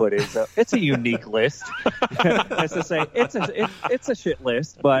way you put it. It's a unique list. As to say, it's a shit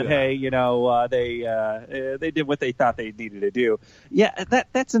list, but hey, they did what they thought they needed to do. Yeah,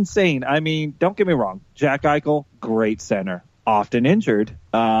 that's insane. I mean, don't get me wrong. Jack Eichel, great center, often injured,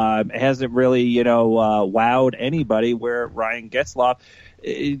 hasn't really wowed anybody. Where Ryan Getzlaf,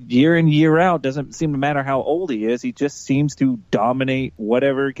 year in, year out, doesn't seem to matter how old he is. He just seems to dominate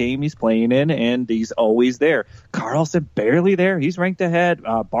whatever game he's playing in, and he's always there. Karlsson, barely there. He's ranked ahead.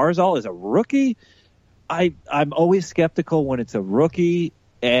 Barzal is a rookie. I'm always skeptical when it's a rookie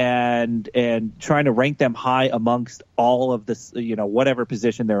and trying to rank them high amongst all of this, whatever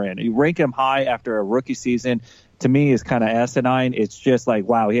position they're in. You rank them high after a rookie season, to me, is kind of asinine. It's just like,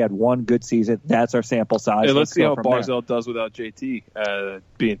 wow, he had one good season. That's our sample size. Hey, let's see how Barzal does without JT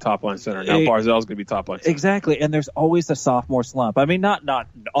being top line center. Now Barzal's going to be top line center. Exactly, and there's always a sophomore slump. I mean, not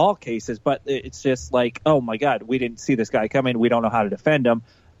in all cases, but it's just like, oh my God, we didn't see this guy coming. We don't know how to defend him.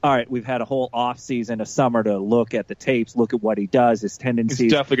 All right, we've had a whole off season, a summer to look at the tapes, look at what he does, his tendencies.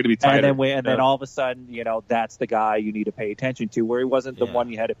 He's definitely going to be tighter. And then all of a sudden, that's the guy you need to pay attention to, where he wasn't the one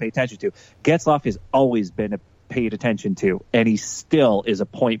you had to pay attention to. Getzlaf has always been paid attention to, and he still is a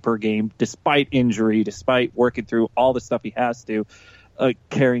point per game, despite injury, despite working through all the stuff he has to,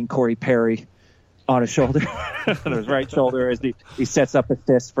 carrying Corey Perry on his shoulder, on his right shoulder, as he sets up a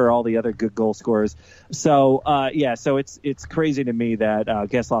fist for all the other good goal scorers. So, so it's crazy to me that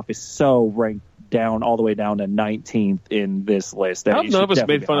Getzlaf is so ranked down, all the way down to 19th in this list. How none of us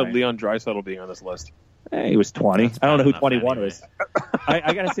made fun of Leon Draisaitl being on this list? He was 20. I don't know who 21 was.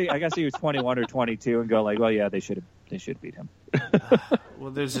 I gotta see he was 21 or 22 and go like, well, yeah, they should beat him.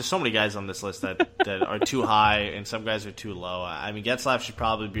 Well, there's just so many guys on this list that are too high, and some guys are too low. I mean, Getzlaf should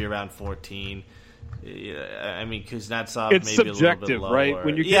probably be around 14. I mean, Kuznetsov it's maybe subjective, a little bit lower. Right?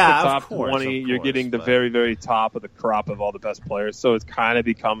 When you get the top 20, you're getting the very, very top of the crop of all the best players. So it's kind of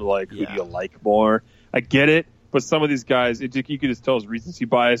become like, who do you like more? I get it. But some of these guys, you can just tell is recency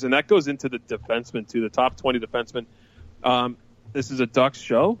bias, and that goes into the defensemen too. The top 20 defensemen. This is a Ducks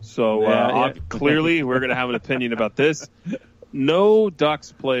show, so clearly we're going to have an opinion about this. No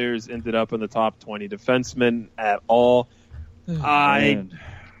Ducks players ended up in the top 20 defensemen at all.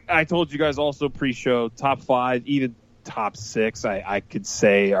 I told you guys also pre-show, top 5, even top 6, I could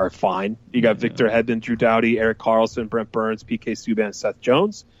say are fine. You got Victor Hedman, Drew Doughty, Erik Karlsson, Brent Burns, PK Subban, Seth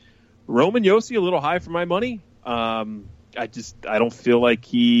Jones. Roman Josi a little high for my money. I don't feel like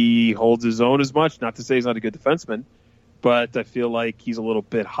he holds his own as much. Not to say he's not a good defenseman, but I feel like he's a little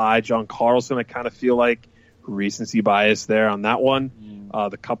bit high. John Carlson, I kind of feel like recency bias there on that one.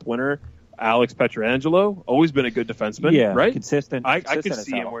 The Cup winner, Alex Pietrangelo, always been a good defenseman, right? Consistent. I could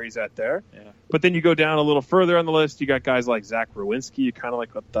see him where he's at there. Yeah. But then you go down a little further on the list, you got guys like Zach Rowinski. You're kind of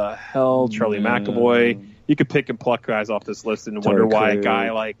like, what the hell? Charlie McAvoy. You could pick and pluck guys off this list and wonder why a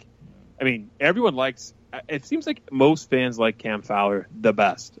guy like, I mean, everyone likes, it seems like most fans like Cam Fowler the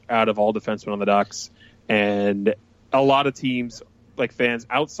best out of all defensemen on the Ducks. And a lot of teams, like fans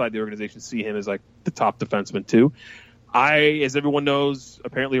outside the organization, see him as like the top defenseman too. I, as everyone knows,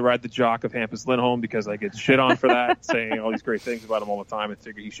 apparently ride the jock of Hampus Lindholm because I get shit on for that, saying all these great things about him all the time, and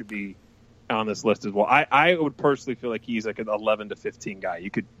figure he should be on this list as well. I would personally feel like he's like an 11 to 15 guy.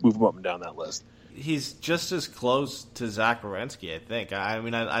 You could move him up and down that list. He's just as close to Zach Werenski, I think. I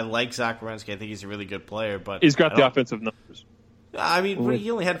mean, I like Zach Werenski. I think he's a really good player, but he's got the offensive numbers. I mean,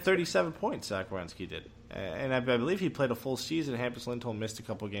 he only had 37 points, Zach Werenski did. And I believe he played a full season. Hampus Lindholm missed a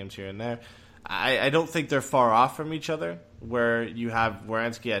couple games here and there. I don't think they're far off from each other, where you have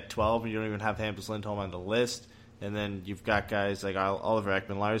Werenski at 12 and you don't even have Hampus Lindholm on the list. And then you've got guys like Oliver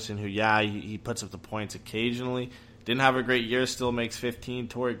Ekman-Larsson, who, he puts up the points occasionally. Didn't have a great year, still makes 15.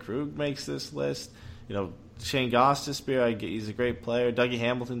 Torrey Krug makes this list. You know, Shane Gostisbehere, he's a great player. Dougie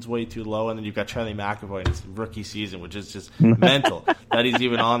Hamilton's way too low. And then you've got Charlie McAvoy in his rookie season, which is just mental that he's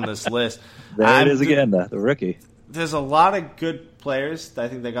even on this list. There it is again, the rookie. There's a lot of good players that I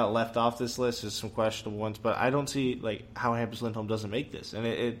think they got left off this list. There's some questionable ones, but I don't see like how Hampus Lindholm doesn't make this.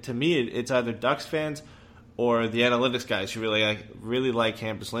 And to me, it's either Ducks fans or the analytics guys who really like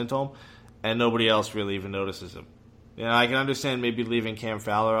Hampus Lindholm, and nobody else really even notices him. You know, I can understand maybe leaving Cam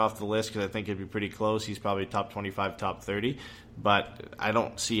Fowler off the list because I think it'd be pretty close. He's probably top 25, top 30. But I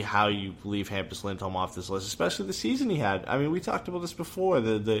don't see how you leave Hampus Lindholm off this list, especially the season he had. I mean, we talked about this before.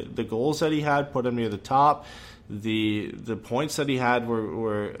 The goals that he had put him near the top. The points that he had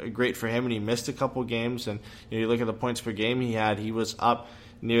were great for him, and he missed a couple games. And you look at the points per game he had, he was up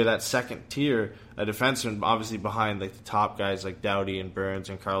near that second tier, a defenseman, obviously behind like the top guys like Doughty and Burns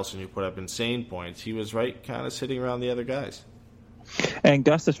and Carlson, who put up insane points. He was right kind of sitting around the other guys. And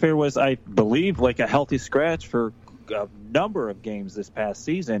Gostisbehere was, I believe, like a healthy scratch for a number of games this past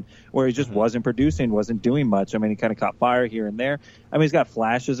season where he just wasn't producing, wasn't doing much. I mean, he kind of caught fire here and there. I mean, he's got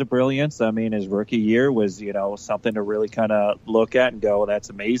flashes of brilliance. I mean, his rookie year was, something to really kind of look at and go, well, that's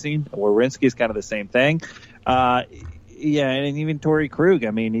amazing. Werenski's kind of the same thing. And even Torrey Krug,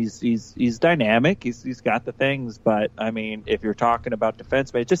 I mean, he's dynamic. He's got the things, but I mean, if you're talking about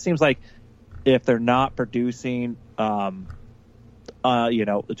defensemen, it just seems like if they're not producing,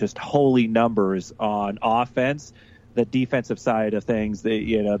 just holy numbers on offense, the defensive side of things,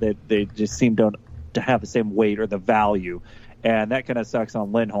 they just seem to have the same weight or the value. And that kind of sucks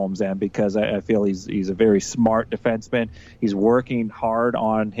on Lindholm's end because I feel he's a very smart defenseman. He's working hard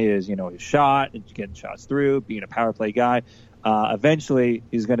on his shot and getting shots through, being a power play guy. Eventually,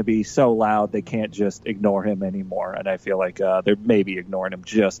 he's going to be so loud they can't just ignore him anymore. And I feel like they're maybe ignoring him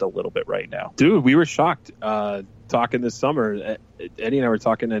just a little bit right now. Dude, we were shocked talking this summer. Eddie and I were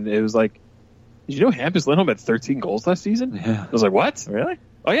talking, and it was like, did you know Hampus Lindholm had 13 goals last season? Yeah. I was like, what? Really?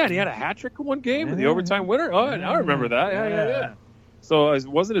 Oh, yeah, and he had a hat trick in one game, the overtime winner. Oh, now I remember that. Yeah. So it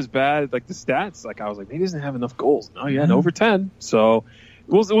wasn't as bad, like the stats. Like I was like, maybe he doesn't have enough goals. No, he had over 10. So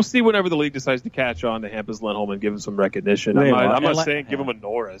we'll see whenever the league decides to catch on to Hampus Lindholm and give him some recognition. I'm not saying give him a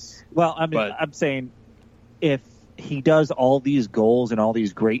Norris. Well, I'm saying if he does all these goals and all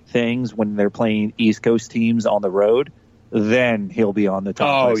these great things when they're playing East Coast teams on the road, then he'll be on the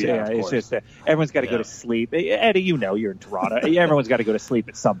top. Oh, yeah, it's just everyone's got to go to sleep. Eddie, you're in Toronto. Everyone's got to go to sleep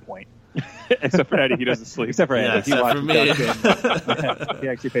at some point. Except for Eddie, he doesn't sleep. Except for Eddie, except for me. He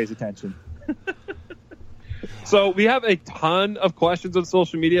actually pays attention. So we have a ton of questions on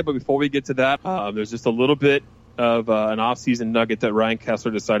social media, but before we get to that, there's just a little bit of an off-season nugget that Ryan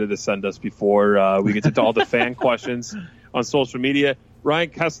Kesler decided to send us before we get to all the fan questions on social media.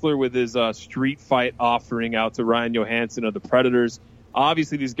 Ryan Kesler with his street fight offering out to Ryan Johansen of the Predators.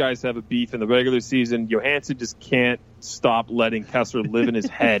 Obviously, these guys have a beef in the regular season. Johansen just can't stop letting Kesler live in his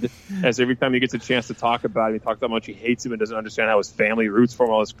head, as every time he gets a chance to talk about him, he talks about how much he hates him and doesn't understand how his family roots for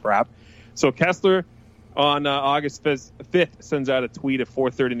him, all this crap. So Kesler on August 5th sends out a tweet at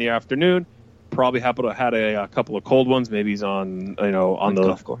 4:30 in the afternoon. Probably happened to had a couple of cold ones. Maybe he's on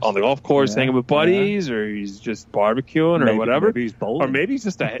the golf course, hanging with buddies, or he's just barbecuing or whatever. Maybe he's bowling. Or maybe he's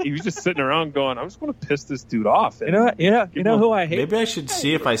just sitting around going, "I'm just going to piss this dude off." You know who I hate. Maybe I should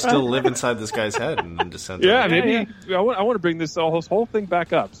see if I still live inside this guy's head and then just send. Yeah, maybe. I want to bring this whole thing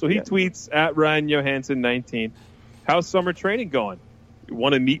back up. So he tweets at Ryan Johansen 19, "How's summer training going? You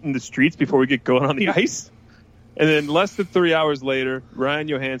want to meet in the streets before we get going on the ice?" And then less than 3 hours later, Ryan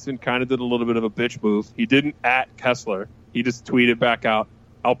Johansen kind of did a little bit of a bitch move. He didn't at Kesler. He just tweeted back out,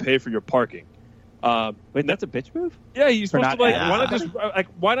 "I'll pay for your parking." Wait, that's a bitch move? Yeah, he's supposed to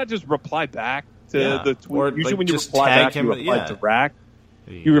why not just reply back to the tweet? Or, usually when you just reply tag back, him, you reply direct.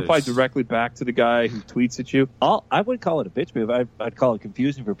 You reply directly back to the guy who tweets at you. I would call it a bitch move. I'd call it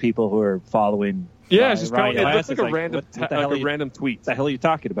confusing for people who are following. Yeah, it's just Ryan it looks Johansen. like a random tweet. What the hell are you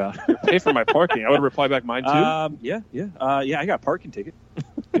talking about? Pay for my parking. I would reply back mine too. Yeah. I got a parking ticket.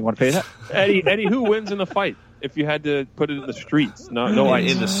 You want to pay that? Eddie, who wins in the fight if you had to put it in the streets? No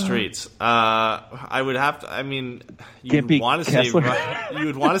ice. In the streets. I would have to. I mean, you would want to say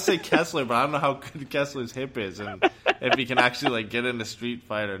Kesler, but I don't know how good Kessler's hip is, and if he can actually get in a street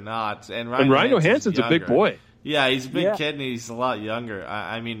fight or not. And Ryan Johansen's a big boy. Yeah, he's a big kid, and he's a lot younger.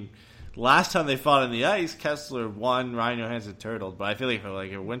 I mean, last time they fought on the ice, Kesler won. Ryan Johansen turtled, but I feel like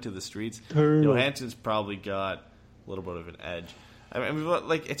if it went to the streets, Johansen's probably got a little bit of an edge. I mean,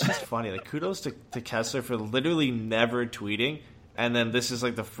 it's just funny. Kudos to Kesler for literally never tweeting, and then this is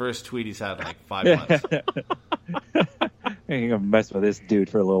the first tweet he's had in 5 months. You're gonna mess with this dude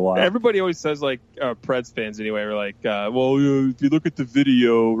for a little while. Everybody always says, Preds fans anyway, are if you look at the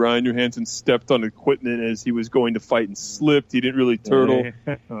video, Ryan Johansen stepped on equipment as he was going to fight and slipped. He didn't really turtle.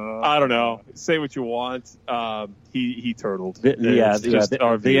 I don't know. Say what you want. He turtled.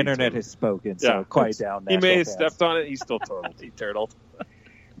 The internet has spoken, so quiet down. He may have stepped on it. He still turtled. He turtled.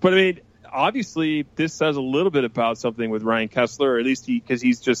 But I mean, obviously, this says a little bit about something with Ryan Kesler, or at least because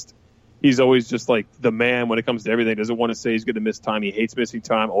he's always just the man when it comes to everything. Doesn't want to say he's going to miss time. He hates missing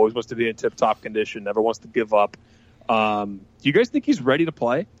time. Always wants to be in tip-top condition. Never wants to give up. Do you guys think he's ready to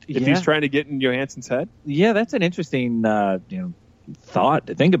play if he's trying to get in Johansen's head? Yeah, that's an interesting thought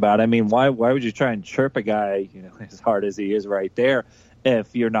to think about. I mean, why would you try and chirp a guy as hard as he is right there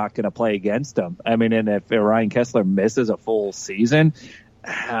if you're not going to play against him? I mean, and if Ryan Kesler misses a full season,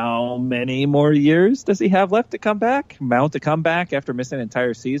 how many more years does he have left to mount a comeback after missing an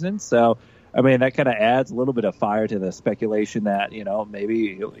entire season? So, I mean, that kind of adds a little bit of fire to the speculation that,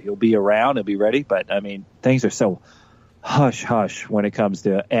 maybe he'll be around and be ready. But, I mean, things are so hush-hush when it comes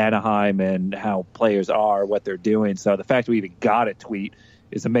to Anaheim and how players are, what they're doing. So the fact we even got a tweet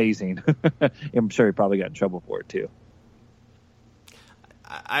is amazing. I'm sure he probably got in trouble for it, too.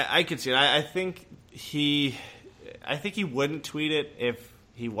 I could see it. I think he wouldn't tweet it if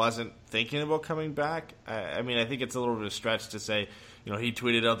he wasn't thinking about coming back. I mean, I think it's a little bit of a stretch to say, he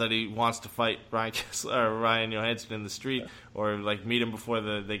tweeted out that he wants to fight Ryan Johansen in the street or meet him before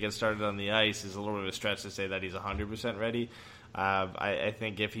they get started on the ice is a little bit of a stretch to say that he's 100% ready. I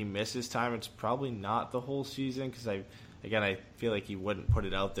think if he misses time, it's probably not the whole season because I feel like he wouldn't put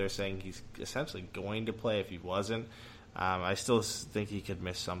it out there saying he's essentially going to play if he wasn't. I still think he could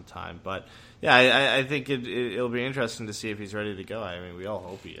miss some time, but yeah, I think it'll be interesting to see if he's ready to go. I mean, we all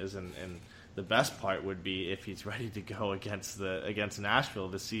hope he is, and the best part would be if he's ready to go against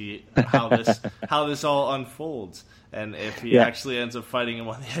Nashville to see how this all unfolds, and if he actually ends up fighting him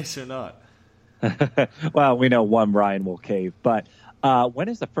on the ice or not. Well, we know one Ryan will cave, but when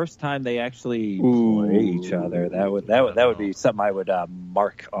is the first time they actually play each other? That would be something I would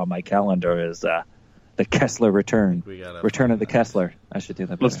mark on my calendar as. The Kesler return. Return of the Kesler. I should do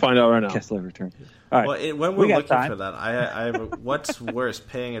that better. Let's find out right now. Kesler return. All right. Well, when we're looking for that, I have what's worse,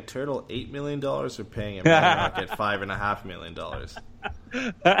 paying a turtle $8 million or paying a Rocket $5.5 million?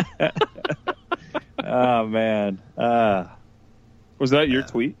 Oh, man. Was that your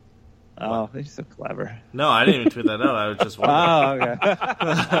tweet? Oh, he's so clever. No, I didn't even tweet that out. I was just wondering.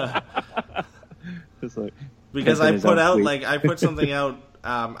 Oh, okay. Because I put out, I put something out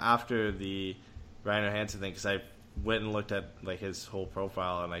after the Ryan Johansen thing because I went and looked at his whole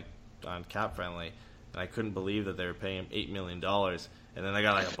profile and on Cap Friendly, and I couldn't believe that they were paying him $8 million. And then I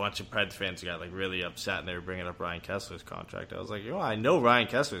got a bunch of Preds fans who got really upset, and they were bringing up Ryan Kesler's contract. I was like, I know Ryan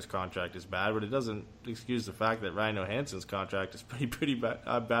Kesler's contract is bad, but it doesn't excuse the fact that Ryan Johansen's contract is pretty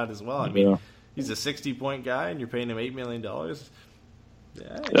bad as well. I mean, he's a 60-point guy, and you're paying him $8 million.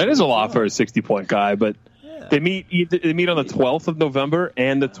 Yeah, that is a lot for a 60-point guy, but. They meet on the 12th of November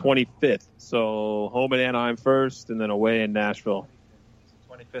and the 25th. So home in Anaheim first, and then away in Nashville.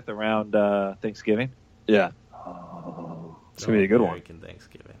 25th around Thanksgiving. Yeah. Oh, it's gonna be a good one. American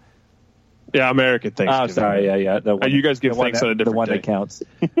Thanksgiving. Yeah, American Thanksgiving. Oh, sorry. Yeah. The one, you guys give thanks on a different the one day. that counts.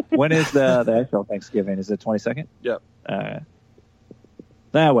 When is the actual Thanksgiving? Is it 22nd? Yep.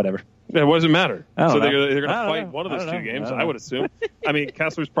 Whatever. Yeah, what does it matter? So they're going to fight one of those two games, I would assume. I mean,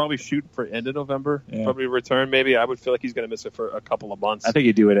 Kesler's probably shooting for end of November. Yeah. Probably return, maybe. I would feel like he's going to miss it for a couple of months. I think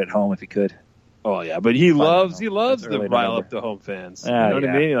he'd do it at home if he could. Oh, yeah, but he loves to early rile November. up the home fans. You know what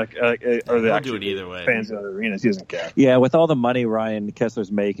I mean? Or the He'll actual do it either way. fans in the arenas. He doesn't care. Yeah, with all the money Ryan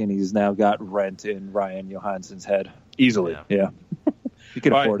Kessler's making, he's now got rent in Ryan Johansen's head. Easily. Yeah. He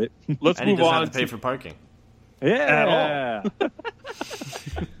can All afford it. Let's And he move doesn't on have to pay for parking. Yeah.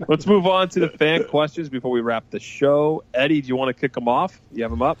 Let's move on to the fan questions before we wrap the show. Eddie, do you want to kick them off? You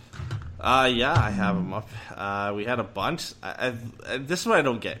have them up? Yeah, I have them up. We had a bunch. This is what I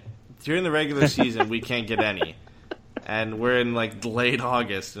don't get. During the regular season, we can't get any. And we're in, like, late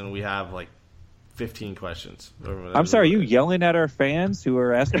August, and we have, like, 15 questions. I'm sorry, are you yelling at our fans who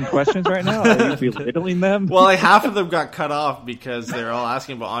are asking questions right now? Are you belittling them? Well, like, half of them got cut off because they're all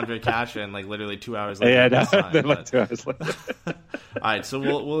asking about Andre Kasha, and, like, literally 2 hours later. Yeah, they're like 2 hours later. All right, so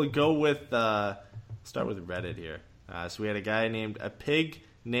we'll go with start with Reddit here. So we had a guy named a pig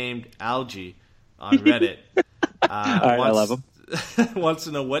named Algie on Reddit. I love him. Wants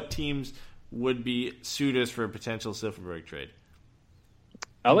to know what teams would be suitors for a potential Silfverberg trade.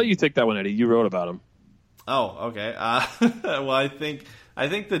 I'll let you take that one, Eddie. You wrote about him. Oh, okay. Well, I think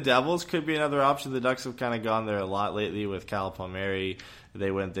the Devils could be another option. The Ducks have kind of gone there a lot lately with Cal Palmieri.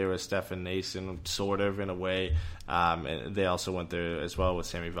 They went there with Stefan Nason, sort of, in a way. And they also went there as well with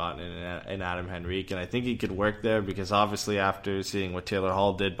Sammy Vatanen and Adam Henrique. And I think he could work there because obviously after seeing what Taylor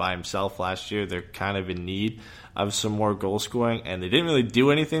Hall did by himself last year, they're kind of in need of some more goal scoring. And they didn't really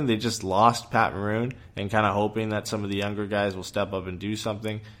do anything. They just lost Pat Maroon and kind of hoping that some of the younger guys will step up and do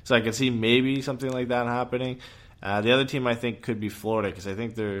something. So I could see maybe something like that happening. The other team I think could be Florida because I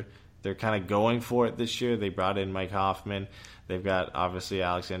think they're kind of going for it this year. They brought in Mike Hoffman. They've got, obviously,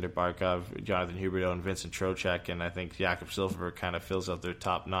 Alexander Barkov, Jonathan Huberdeau, and Vincent Trocheck, and I think Jakob Silfverberg kind of fills out their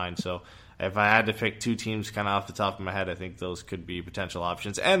top 9. So if I had to pick two teams kind of off the top of my head, I think those could be potential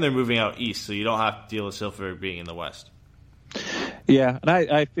options. And they're moving out east, so you don't have to deal with Silfverberg being in the west. Yeah, and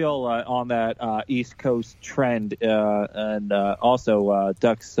I feel on that East Coast trend, and also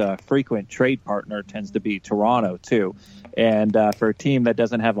Ducks' frequent trade partner tends to be Toronto, too. And for a team that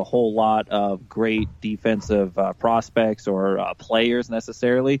doesn't have a whole lot of great defensive prospects or players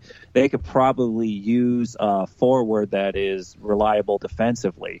necessarily, they could probably use a forward that is reliable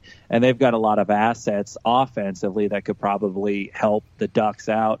defensively. And they've got a lot of assets offensively that could probably help the Ducks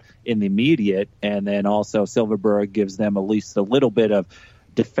out in the immediate. And then also Silfverberg gives them at least a little bit of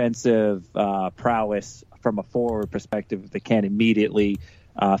defensive prowess from a forward perspective if they can't immediately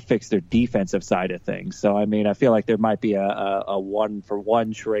fix their defensive side of things. So, I mean, I feel like there might be a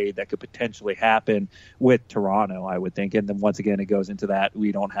one-for-one trade that could potentially happen with Toronto, I would think. And then once again, it goes into that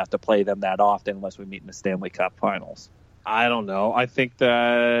we don't have to play them that often unless we meet in the Stanley Cup Finals. I don't know. I think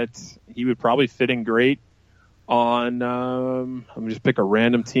that he would probably fit in great on let me just pick a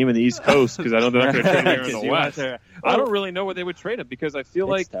random team in the East Coast because I know they're not going to trade there in the West. I don't really know where they would trade him because I feel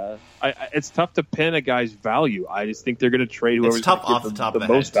like it's tough to pin a guy's value. I just think they're going to trade whoever's It's tough off the top of the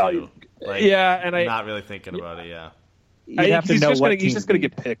most head, value. Like, yeah, and I'm not really thinking about it. Yeah, he's just going to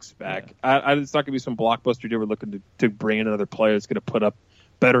get picks back. Yeah. It's not going to be some blockbuster deal. We're looking to bring in another player that's going to put up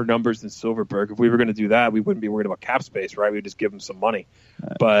better numbers than Silfverberg. If we were going to do that, we wouldn't be worried about cap space, right? We'd just give him some money.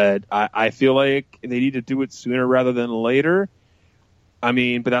 But I feel like they need to do it sooner rather than later. I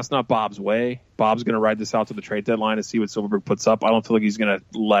mean, but that's not Bob's way. Bob's going to ride this out to the trade deadline and see what Silfverberg puts up. I don't feel like he's going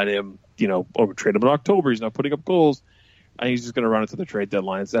to let him, overtrade him in October. He's not putting up goals. And he's just going to run it to the trade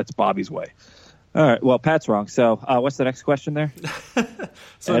deadline. That's Bobby's way. All right. Well, Pat's wrong. So what's the next question there?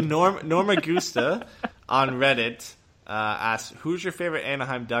 So Norma Gusta on Reddit asks, who's your favorite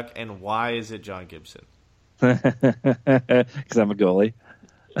Anaheim Duck and why is it John Gibson? Because I'm a goalie.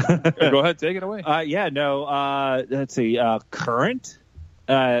 Go ahead, take it away. Let's see. Current?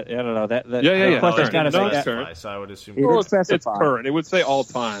 I don't know. Yeah. Question kind of current. So I would assume it's current. It would say all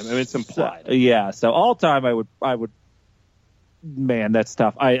time. I mean, it's implied. So all time, I would. Man, that's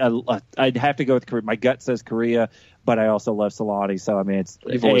tough. I'd have to go with Korea. My gut says Korea, but I also love Solani. So I mean, it's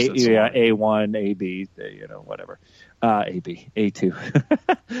A1, AB, whatever. AB,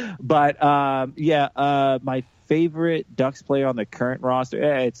 A2. But my favorite Ducks player on the current roster,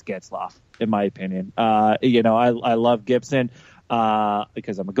 it's Getzlaf, in my opinion. I love Gibson.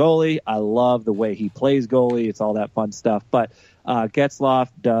 because I'm a goalie. I love the way he plays goalie. It's all that fun stuff. But Getzlaf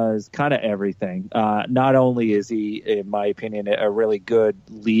does kind of everything. Not only is he, in my opinion, a really good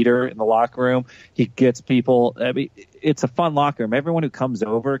leader in the locker room, he gets people. I mean, it's a fun locker room. Everyone who comes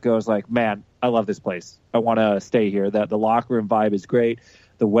over goes like, man, I love this place. I want to stay here. The locker room vibe is great.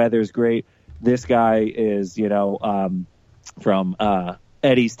 The weather's great. This guy is, from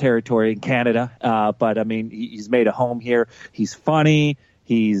Eddie's territory in Canada. But, I mean, he's made a home here. He's funny.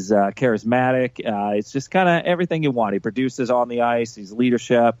 He's charismatic. It's just kind of everything you want. He produces on the ice. He's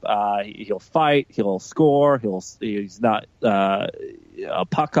leadership. He'll fight. He'll score. He's not a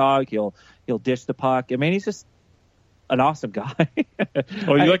puck hog. He'll dish the puck. I mean, he's just an awesome guy.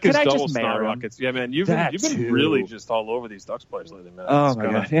 Oh, you like his double snot rockets? Yeah, man. You've been really just all over these Ducks players lately, man. Oh my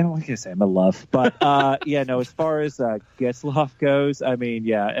god! Yeah, what can I say? I'm in love. But as far as Getzlaf goes, I mean,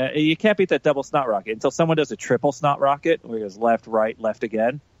 you can't beat that double snot rocket until someone does a triple snot rocket where it goes left, right, left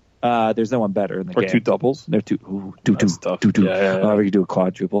again. There's no one better in the game. Or two doubles. They're two. Two. Yeah. We could do a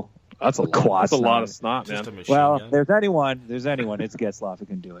quadruple. That's a lot. That's a lot of snot, man. Well, if there's anyone, it's Getzlaf who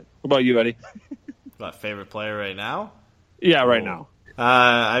can do it. What about you, Eddie? My favorite player right now? Yeah, right now.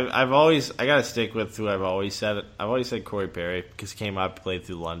 I gotta stick with who I've always said. I've always said Corey Perry because he came out, played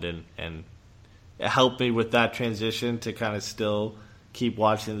through London, and it helped me with that transition to kind of still keep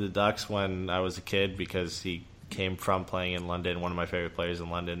watching the Ducks when I was a kid because he came from playing in London, one of my favorite players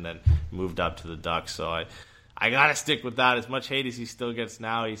in London, then moved up to the Ducks. So I gotta stick with that. As much hate as he still gets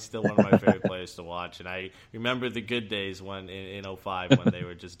now, he's still one of my favorite players to watch. And I remember the good days when in 05 when they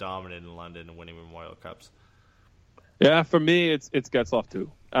were just dominant in London and winning Memorial Cups. Yeah, for me, it's Getzlaf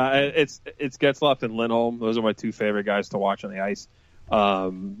too. It's Getzlaf and Lindholm. Those are my two favorite guys to watch on the ice.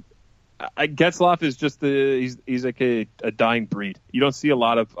 Getzlaf is just he's like a dying breed. You don't see a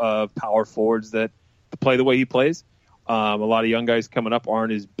lot of power forwards that play the way he plays. A lot of young guys coming up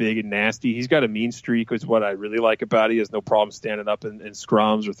aren't as big and nasty. He's got a mean streak, is what I really like about it. He has no problem standing up in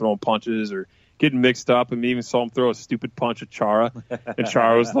scrums or throwing punches or getting mixed up. And we even saw him throw a stupid punch at Chara. And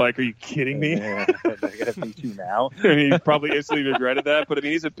Chara was like, are you kidding me? Yeah, I got to beat you now. I mean, he probably instantly regretted that. But, I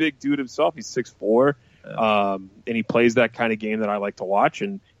mean, he's a big dude himself. He's 6'4", and he plays that kind of game that I like to watch.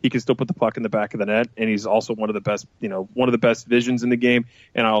 And he can still put the puck in the back of the net. And he's also one of the best visions in the game.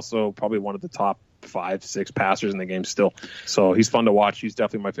 And also probably one of the top 5-6 passers in the game still. So he's fun to watch. He's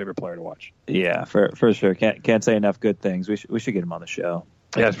definitely my favorite player to watch. Yeah, for sure. Can't say enough good things. We should get him on the show.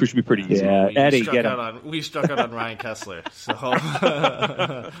 Yeah, it should be pretty easy. Yeah, Eddie, get him. We struck out on Ryan Kesler, so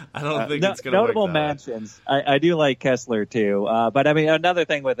I don't think it's going to work. Notable mentions. I do like Kesler too, but I mean another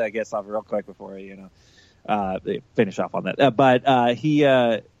thing with Getzlaf real quick before finish off on that.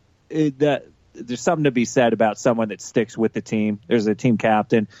 There's something to be said about someone that sticks with the team. There's a team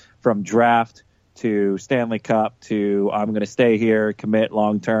captain from draft to Stanley Cup to I'm going to stay here, commit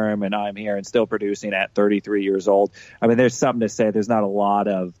long term, and I'm here and still producing at 33 years old. I mean, there's something to say. There's not a lot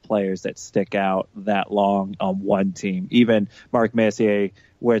of players that stick out that long on one team. Even Mark Messier,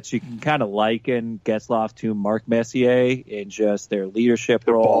 which you can kind of liken Getzlaf to Mark Messier in just their leadership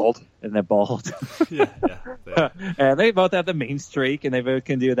role. Bald. And they're bald. Yeah. And they both have the mean streak, and they both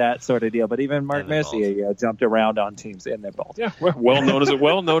can do that sort of deal. But even Mark Messier jumped around on teams, and they're bald. Yeah, well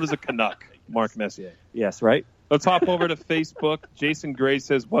known as a Canuck, Mark Messier. Yes, right. Let's hop over to Facebook. Jason Gray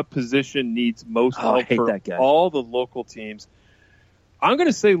says, what position needs most help for that guy. all the local teams? I'm going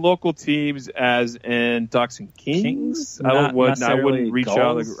to say local teams as in Ducks and Kings. I wouldn't reach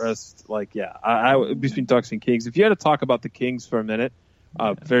out the rest. I between Ducks and Kings. If you had to talk about the Kings for a minute,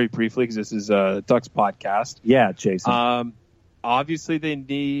 very briefly, because this is a Ducks podcast. Yeah, Jason. Obviously, they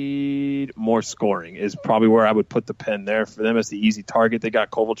need more scoring is probably where I would put the pen there. For them, it's the easy target. They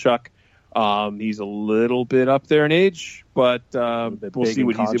got Kovalchuk. He's a little bit up there in age, but we'll see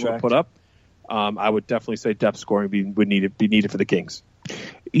what he's able to put up. I would definitely say depth scoring would be needed for the Kings.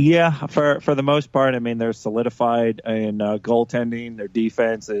 Yeah, for the most part, I mean, they're solidified in goaltending. Their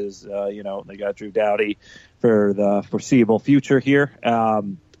defense is, they got Drew Doughty for the foreseeable future here.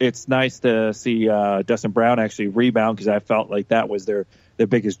 It's nice to see Dustin Brown actually rebound because I felt like that was their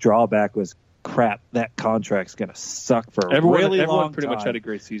biggest drawback was, crap, that contract's going to suck for a really long time. Everyone pretty much had a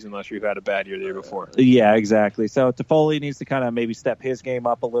great season last year who had a bad year the year before. Yeah, exactly. So Toffoli needs to kind of maybe step his game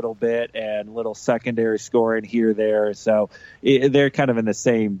up a little bit and a little secondary scoring here, there. So they're kind of in the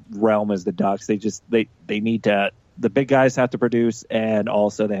same realm as the Ducks. They need to – the big guys have to produce, and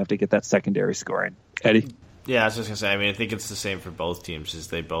also they have to get that secondary scoring. Eddie? Yeah, I was just going to say, I mean, I think it's the same for both teams, is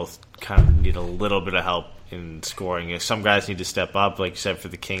they both kind of need a little bit of help in scoring. Some guys need to step up, like you said, for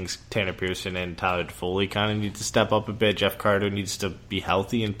the Kings, Tanner Pearson and Tyler Toffoli kind of need to step up a bit. Jeff Carter needs to be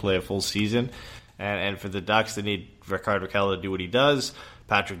healthy and play a full season. And for the Ducks, they need Rickard Rakell to do what he does.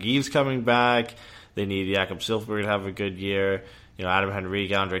 Patrick Eves coming back. They need Jakob Silfverberg to have a good year. Adam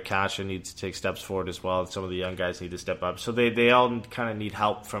Henrique, Andre Kase needs to take steps forward as well. Some of the young guys need to step up. So they all kind of need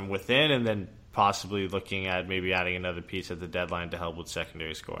help from within, and then possibly looking at maybe adding another piece at the deadline to help with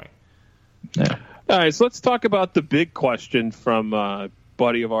secondary scoring. Yeah. All right, so let's talk about the big question from a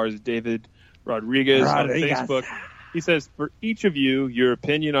buddy of ours, David Rodriguez on Facebook. He says, for each of you, your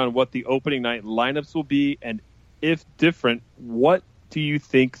opinion on what the opening night lineups will be, and if different, what do you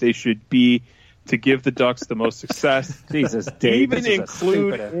think they should be to give the Ducks the most success? Jesus, Dave, even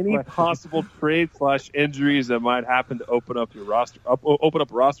include any possible trade/injuries that might happen to open up your roster, open up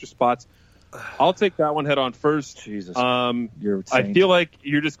roster spots. I'll take that one head on first. Jesus, I feel like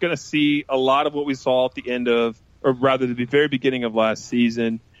you're just going to see a lot of what we saw at the end of, or rather the very beginning of last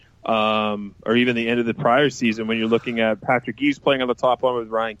season, or even the end of the prior season, when you're looking at Patrick Eves playing on the top line with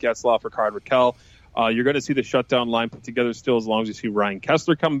Ryan Getzlaf, Rickard Rakell. You're going to see the shutdown line put together still, as long as you see Ryan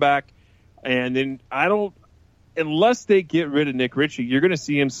Kesler come back. And then unless they get rid of Nick Ritchie, you're going to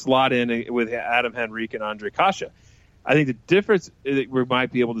see him slot in with Adam Henrique and Andre Kase. I think the difference that we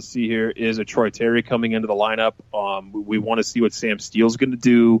might be able to see here is a Troy Terry coming into the lineup. We want to see what Sam Steele's going to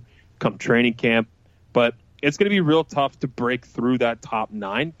do come training camp. But it's going to be real tough to break through that top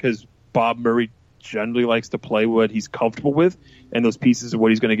 9 because Bob Murray generally likes to play what he's comfortable with, and those pieces of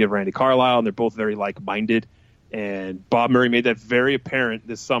what he's going to give Randy Carlyle, and they're both very like-minded. And Bob Murray made that very apparent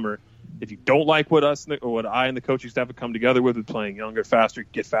this summer. If you don't like what I and the coaching staff have come together with playing younger, faster,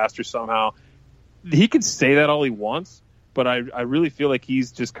 get faster somehow, he can say that all he wants, but I really feel like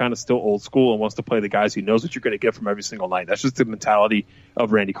he's just kind of still old school and wants to play the guys he knows what you're going to get from every single night. That's just the mentality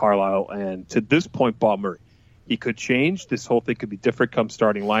of Randy Carlyle. And to this point, Bob Murray, he could change. This whole thing could be different come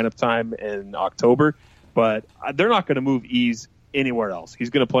starting lineup time in October, but they're not going to move Eves anywhere else. He's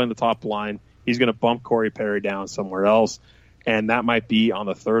going to play on the top line. He's going to bump Corey Perry down somewhere else. And that might be on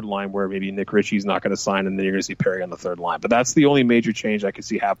the third line where maybe Nick Ritchie's not going to sign, and then you're going to see Perry on the third line. But that's the only major change I could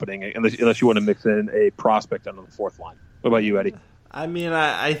see happening, unless you want to mix in a prospect on the fourth line. What about you, Eddie? I mean,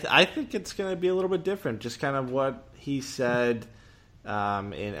 I think it's going to be a little bit different. Just kind of what he said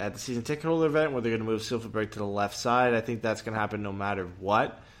at the season ticket holder event, where they're going to move Silfverberg to the left side. I think that's going to happen no matter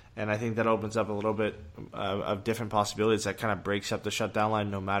what. And I think that opens up a little bit of different possibilities that kind of breaks up the shutdown line,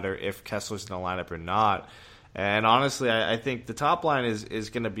 no matter if Kessler's in the lineup or not. And honestly, I think the top line is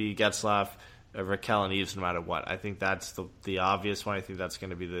going to be Getzlaf, Rakell, and Eves no matter what. I think that's the obvious one. I think that's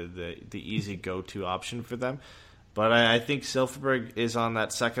going to be the easy go-to option for them. But I think Silfverberg is on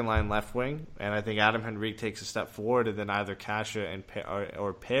that second line left wing, and I think Adam Henrique takes a step forward, and then either Kase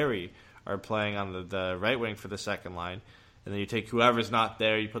or Perry are playing on the right wing for the second line. And then you take whoever's not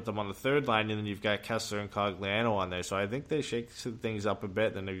there, you put them on the third line, and then you've got Kesler and Cogliano on there. So I think they shake things up a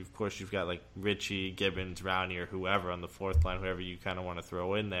bit. Then, of course, you've got like Ritchie, Gibbons, Rowney, or whoever on the fourth line, whoever you kind of want to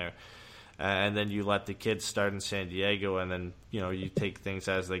throw in there. And then you let the kids start in San Diego, and then you take things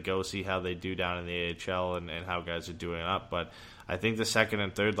as they go, see how they do down in the AHL and how guys are doing up. But I think the second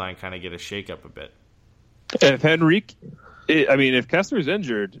and third line kind of get a shake-up a bit. If Kessler's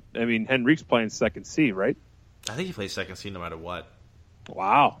injured, Henrique's playing second C, right? I think he plays second C no matter what.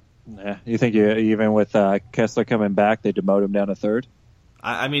 Wow. Yeah. You think even with Kesler coming back, they demote him down to third?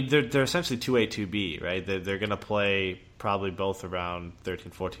 I mean, they're essentially 2A, 2B, right? They're going to play probably both around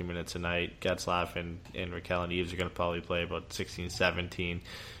 13, 14 minutes a night. Getzlaf and Rakell and Eves are going to probably play about 16, 17.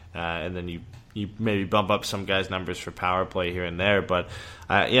 And then you maybe bump up some guys' numbers for power play here and there. But,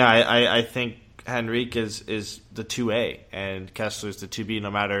 I think Henrique is the 2A and Kessler's the 2B, no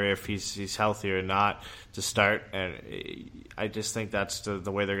matter if he's healthy or not to start. And I just think that's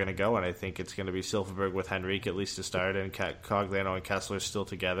the way they're going to go. And I think it's going to be Silfverberg with Henrique at least to start, and Cogliano and Kesler still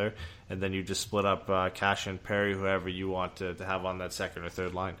together. And then you just split up Kase and Perry, whoever you want to have on that second or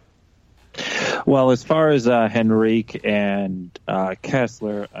third line. Well, as far as Henrique and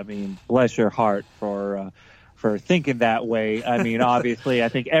Kesler, bless your heart for thinking that way. Obviously, I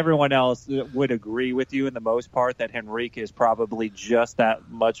think everyone else would agree with you in the most part that Henrique is probably just that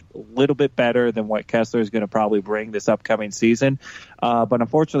much, a little bit better than what Kesler is going to probably bring this upcoming season. But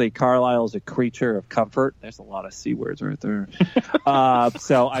unfortunately, Carlisle is a creature of comfort. There's a lot of C words right there.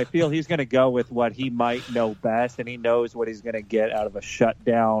 So I feel he's going to go with what he might know best, and he knows what he's going to get out of a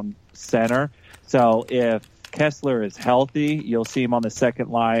shutdown center. So if Kesler is healthy, you'll see him on the second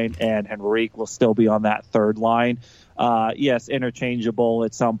line, and Henrique will still be on that third line. Yes, interchangeable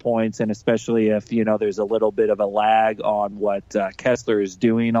at some points, and especially if, there's a little bit of a lag on what Kesler is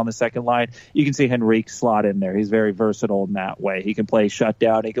doing on the second line, you can see Henrique slot in there. He's very versatile in that way. He can play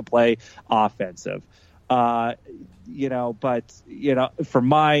shutdown. He can play offensive. But for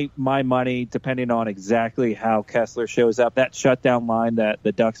my money, depending on exactly how Kesler shows up, that shutdown line that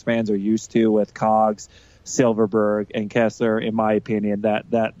the Ducks fans are used to with Cogs, Silverberg, and Kesler, in my opinion,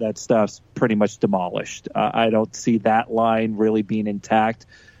 that stuff's pretty much demolished. I don't see that line really being intact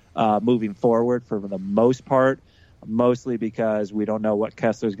moving forward for the most part, mostly because we don't know what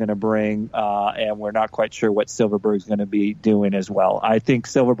Kessler's going to bring, and we're not quite sure what Silverberg's going to be doing as well. I think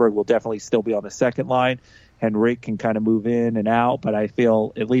Silverberg will definitely still be on the second line. Henrique can kind of move in and out, but I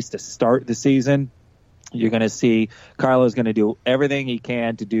feel at least to start the season, you're going to see Carlo's going to do everything he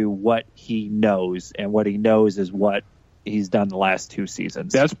can to do what he knows, and what he knows is what he's done the last 2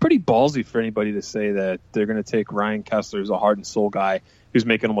 seasons. That's pretty ballsy for anybody to say that they're going to take Ryan Kesler, who's a heart and soul guy, who's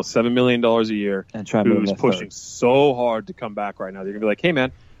making almost $7 million a year, and who's pushing so hard to come back right now. They're going to be like, hey,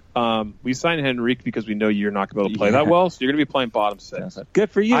 man, we signed Henrique because we know you're not going to be able to play that well, so you're going to be playing bottom 6. Good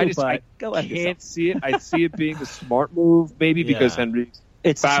for you, I can't see it. I see it being a smart move, maybe because Henrique's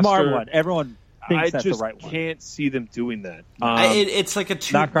it's faster. a smart one. Everyone thinks that's the right one. I just can't see them doing that. It's like a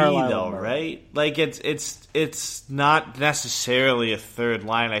 2B though, right? Like it's not necessarily a third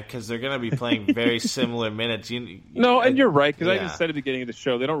line because they're going to be playing very similar minutes. And you're right, because I just said at the beginning of the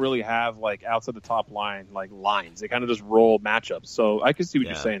show, they don't really have like outside the top line like lines. They kind of just roll matchups. So I can see what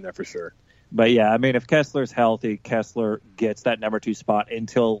you're saying there for sure. But yeah, I mean, if Kessler's healthy, Kesler gets that number 2 spot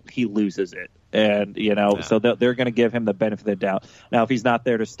until he loses it. And, so they're going to give him the benefit of the doubt. Now, if he's not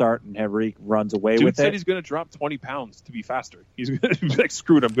there to start and Henrique runs away with it. Dude said he's going to drop 20 pounds to be faster. He's going to be like,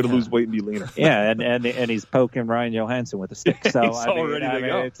 screw it, I'm going to lose weight and be leaner. Yeah, and he's poking Ryan Johansen with a stick. So ready to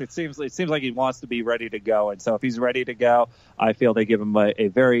go. It seems like he wants to be ready to go. And so if he's ready to go, I feel they give him a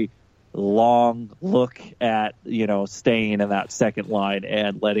very long look at staying in that second line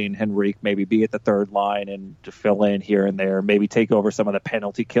and letting Henrique maybe be at the third line and to fill in here and there, maybe take over some of the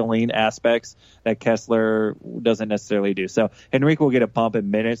penalty killing aspects that Kesler doesn't necessarily do. So Henrique will get a bump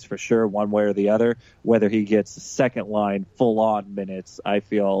in minutes for sure, one way or the other. Whether he gets the second line full on minutes, I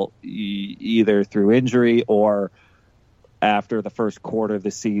feel either through injury or after the first quarter of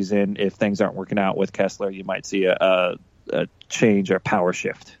the season, if things aren't working out with Kesler, you might see a change or power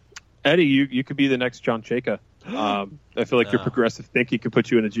shift. Eddie, you could be the next John Chayka. I feel like your progressive thinking could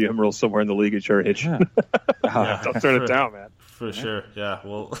put you in a GM role somewhere in the league at your age. Yeah. Don't turn it down, man. For sure, yeah.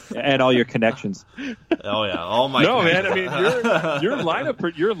 Well, and all your connections. Oh yeah, all my. No, man. I mean, your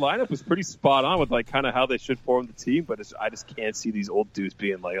lineup was pretty spot on with like kind of how they should form the team, but I just can't see these old dudes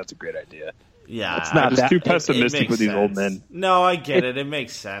being like, "That's a great idea." Yeah, it's not too pessimistic with these old men. No, I get it. It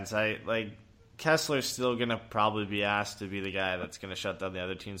makes sense. Kesler's still going to probably be asked to be the guy that's going to shut down the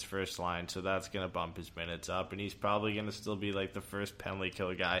other team's first line, so that's going to bump his minutes up. And he's probably going to still be like the first penalty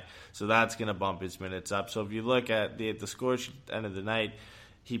killer guy, so that's going to bump his minutes up. So if you look at the score sheet at the end of the night,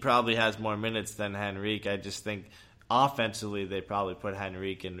 he probably has more minutes than Henrique. I just think offensively they probably put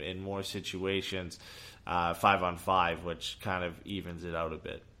Henrique in more situations 5-on-5, which kind of evens it out a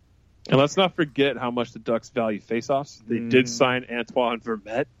bit. And let's not forget how much the Ducks value faceoffs. They did sign Antoine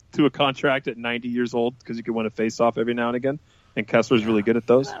Vermette to a contract at 90 years old because he could win a faceoff every now and again. And Kessler's really good at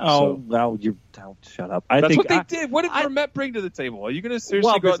those. You don't shut up. That's what they did. What did Vermette bring to the table? Are you going to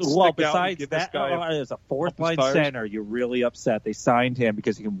seriously go out and stick out and give this guy as a fourth-line center, you're really upset. They signed him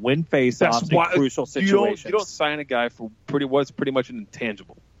because he can win faceoffs in crucial situations. You don't sign a guy for pretty much an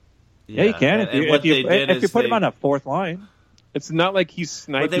intangible. Yeah, you can. If you put him on a fourth line. It's not like he's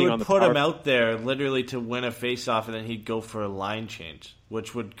sniping on the power. They would put him out there literally to win a faceoff, and then he'd go for a line change,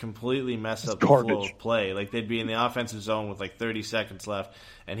 which would completely mess up the flow of play. Like, they'd be in the offensive zone with like 30 seconds left,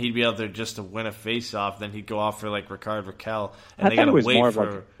 and he'd be out there just to win a faceoff. Then he'd go off for like Ricard Raquel, and they got to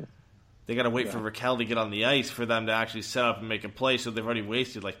wait for Raquel to get on the ice for them to actually set up and make a play. So they've already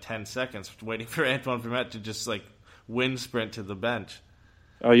wasted like 10 seconds waiting for Antoine Vermette to just like wind sprint to the bench.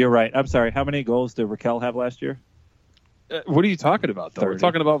 Oh, you're right. I'm sorry. How many goals did Raquel have last year? What are you talking about, though? 30. We're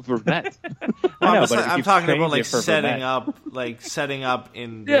talking about Vermette. I know, I'm talking about like setting up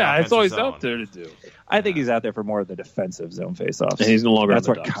in. The that's all he's out there to do. I think he's out there for more of the defensive zone faceoffs. And he's no longer. That's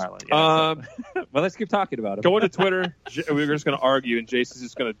what Carlin. Well, let's keep talking about him. Go into Twitter. We're just going to argue, and Jason's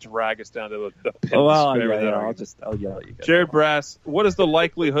just going to drag us down to the pit. I'll yell at you guys. Jared Brass, what is the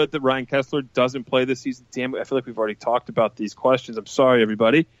likelihood that Ryan Kesler doesn't play this season? Damn it! I feel like we've already talked about these questions. I'm sorry,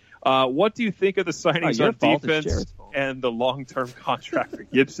 everybody. What do you think of the signings on defense and the long-term contract for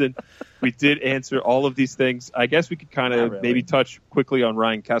Gibson? We did answer all of these things. I guess we could kind of maybe touch quickly on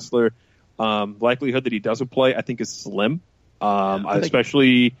Ryan Kesler. Likelihood that he doesn't play, I think, is slim,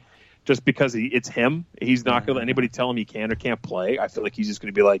 especially just because it's him. He's not going to let anybody tell him he can or can't play. I feel like he's just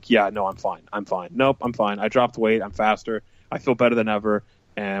going to be like, yeah, no, I'm fine. Nope, I'm fine. I dropped weight. I'm faster. I feel better than ever.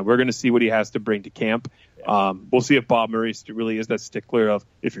 and we're going to see what he has to bring to camp. We'll see if Bob Murray really is that stickler of,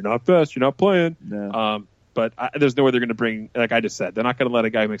 if you're not fast, you're not playing. No. But there's no way they're going to bring, like I just said, they're not going to let a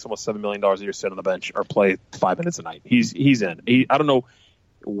guy who makes almost $7 million a year sit on the bench or play 5 minutes a night. He's in. I don't know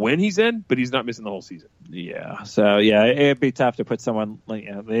when he's in, but he's not missing the whole season. Yeah. So, yeah, it'd be tough to put someone,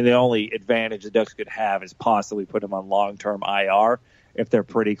 the only advantage the Ducks could have is possibly put him on long-term IR. If they're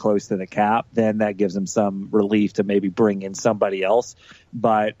pretty close to the cap, then that gives them some relief to maybe bring in somebody else.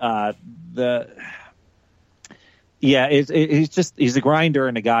 But he's a grinder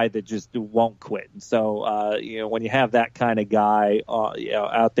and a guy that just won't quit. And so, when you have that kind of guy,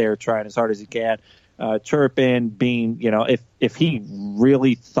 out there trying as hard as he can, chirping, being, if he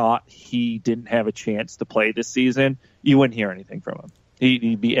really thought he didn't have a chance to play this season, you wouldn't hear anything from him.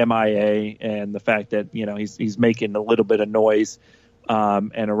 He'd be MIA, and the fact that, he's making a little bit of noise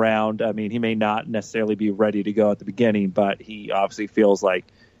and around. I mean, he may not necessarily be ready to go at the beginning, but he obviously feels like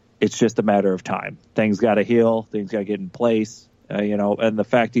it's just a matter of time. Things got to heal. Things got to get in place. And the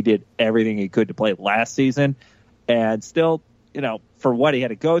fact he did everything he could to play last season, and still, for what he had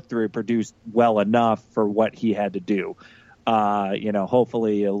to go through, produced well enough for what he had to do.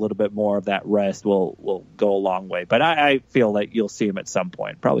 Hopefully a little bit more of that rest will go a long way. But I feel like you'll see him at some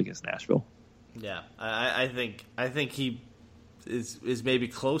point, probably against Nashville. Yeah, I think he is maybe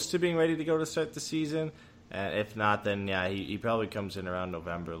close to being ready to go to start the season. And if not, then he probably comes in around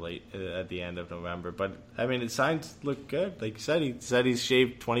November, late at the end of November. But I mean, his signs look good. Like you said, he's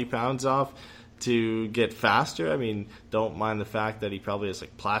shaved 20 pounds off to get faster. I mean, don't mind the fact that he probably has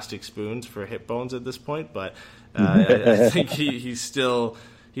like plastic spoons for hip bones at this point. But I think he's still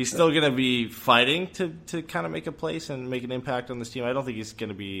going to be fighting to kind of make a place and make an impact on this team. I don't think he's going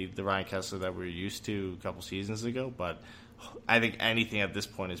to be the Ryan Kesler that we're used to a couple seasons ago. But I think anything at this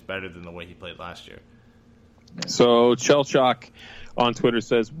point is better than the way he played last year. So Shellshock on Twitter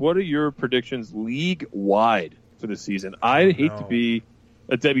says, what are your predictions league-wide for the season? I hate to be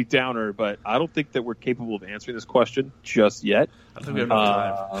a Debbie Downer, but I don't think that we're capable of answering this question just yet. I think we have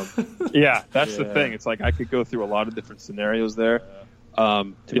no time. Yeah, that's the thing. It's like I could go through a lot of different scenarios there.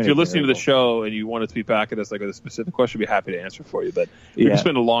 If you're listening to the show and you want to tweet back at us like with a specific question, I'd be happy to answer for you. But we could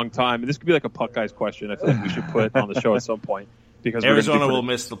spend a long time. And this could be like a Puck Guys question I feel like we should put on the show at some point. Because Arizona will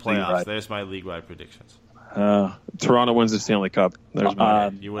miss the playoffs. There's my league-wide predictions. Toronto wins the Stanley Cup. There's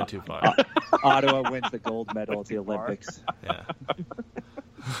you went too far. Ottawa wins the gold medal at the Olympics. Yeah.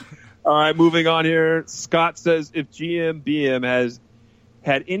 All right, moving on here. Scott says, if GM has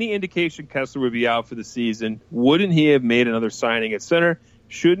had any indication Kesler would be out for the season, wouldn't he have made another signing at center?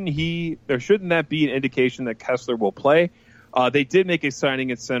 Shouldn't that be an indication that Kesler will play? They did make a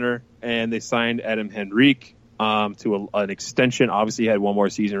signing at center, and they signed Adam Henrique to an extension. Obviously, he had one more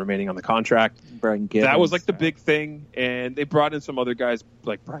season remaining on the contract. Brian Gibbons. That was like the big thing, and they brought in some other guys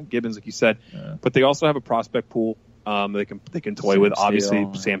like Brian Gibbons, like you said. Yeah. But they also have a prospect pool they can toy with. Obviously,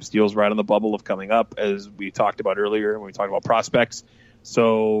 Sam Steele's right on the bubble of coming up, as we talked about earlier when we talked about prospects.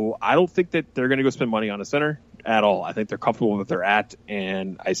 So I don't think that they're going to go spend money on a center at all. I think they're comfortable with where they're at,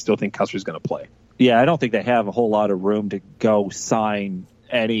 and I still think Kesler's going to play. Yeah, I don't think they have a whole lot of room to go sign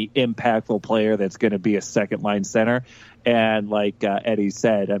any impactful player that's going to be a second-line center. And like Eddie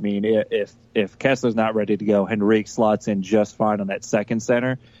said, I mean, if Kessler's not ready to go, Henrique slots in just fine on that second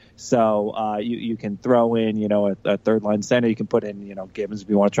center. So you can throw in, a third-line center. You can put in, Gibbons if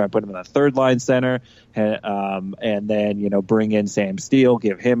you want to try and put him in a third-line center. And then, bring in Sam Steele,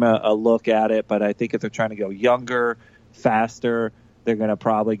 give him a look at it. But I think if they're trying to go younger, faster, they're going to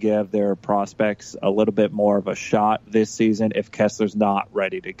probably give their prospects a little bit more of a shot this season if Kessler's not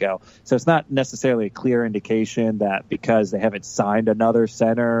ready to go. So it's not necessarily a clear indication that because they haven't signed another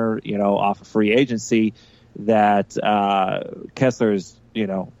center, off of free agency, that Kessler's,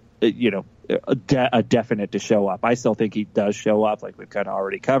 a definite to show up. I still think he does show up, like we've kind of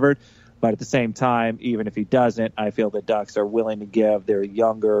already covered. But at the same time, even if he doesn't, I feel the Ducks are willing to give their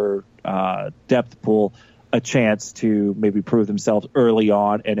younger depth pool a chance to maybe prove themselves early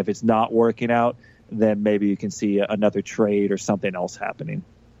on. And if it's not working out, then maybe you can see another trade or something else happening.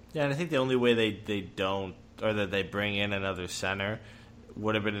 Yeah, and I think the only way they don't, or that they bring in another center,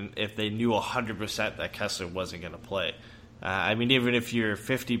 would have been if they knew 100% that Kesler wasn't going to play. I mean, even if you're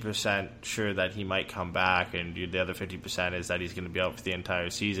 50% sure that he might come back and the other 50% is that he's going to be out for the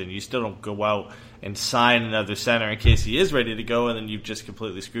entire season, you still don't go out and sign another center in case he is ready to go, and then you've just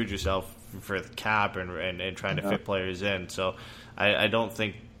completely screwed yourself for the cap and trying to fit players in. So I don't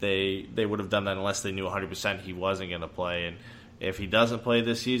think they would have done that unless they knew 100% he wasn't going to play. And If he doesn't play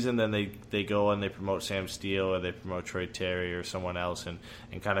this season, then they go and they promote Sam Steele or they promote Troy Terry or someone else and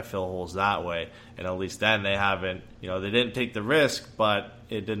kind of fill holes that way. And at least then they haven't, they didn't take the risk, but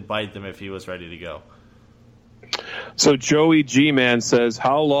it didn't bite them if he was ready to go. So Joey G-Man says,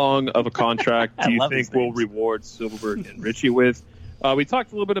 how long of a contract do you think will reward Silfverberg and Ritchie with? We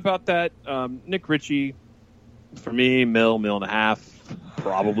talked a little bit about that. Nick Ritchie, for me, mill and a half,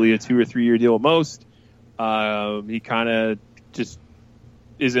 probably a 2 or 3 year deal at most. He kind of just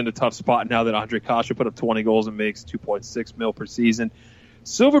is in a tough spot now that Andre Kase put up 20 goals and makes $2.6 million per season.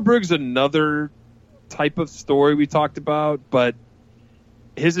 Silfverberg's another type of story we talked about, but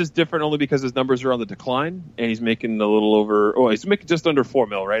his is different only because his numbers are on the decline, and he's making he's making just under $4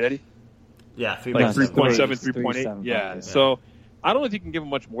 million, right, Eddie? Yeah, 3.7, 3.8. Yeah, so I don't know if you can give him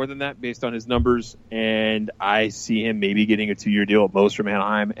much more than that based on his numbers, and I see him maybe getting a 2 year deal at most from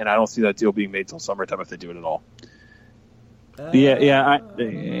Anaheim, and I don't see that deal being made till summertime if they do it at all. I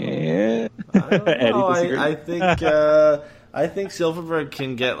think Silfverberg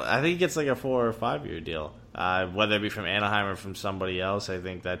can get. I think he gets like a 4 or 5 year deal, whether it be from Anaheim or from somebody else. I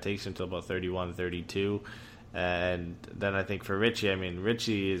think that takes him to about 31, 32. And then I think for Ritchie,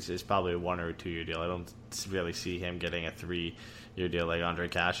 Ritchie is probably a 1 or 2 year deal. I don't really see him getting a 3 year deal like Andre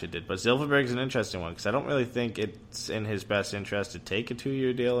Kase did. But Silfverberg's an interesting one because I don't really think it's in his best interest to take a 2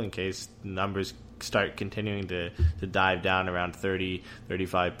 year deal in case numbers start continuing to dive down around 30,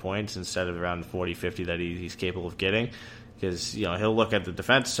 35 points instead of around 40, 50 that he's capable of getting. Because he'll look at the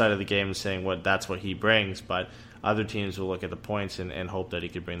defensive side of the game and saying that's what he brings, but other teams will look at the points and hope that he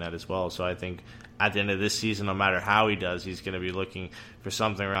could bring that as well. So I think at the end of this season, no matter how he does, he's going to be looking for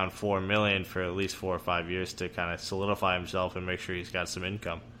something around $4 million for at least 4 or 5 years to kind of solidify himself and make sure he's got some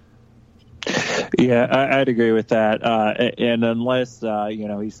income. Yeah, I'd agree with that. And unless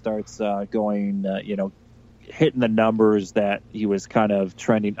he starts going, hitting the numbers that he was kind of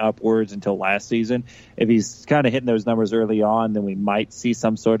trending upwards until last season, if he's kind of hitting those numbers early on, then we might see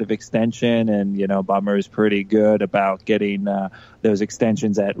some sort of extension. And Bummer is pretty good about getting those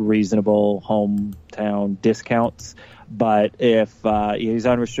extensions at reasonable hometown discounts. But if he's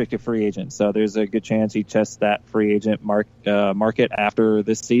unrestricted free agent, so there's a good chance he tests that free agent market after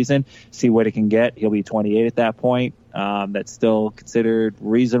this season, see what he can get. He'll be 28 at that point. That's still considered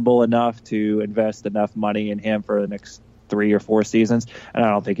reasonable enough to invest enough money in him for the next 3 or 4 seasons. And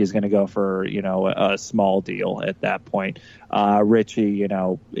I don't think he's going to go for, a small deal at that point. Ritchie,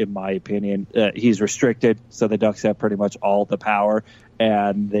 in my opinion, he's restricted. So the Ducks have pretty much all the power.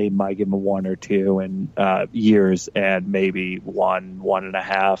 And they might give him a 1 or 2 in years, and maybe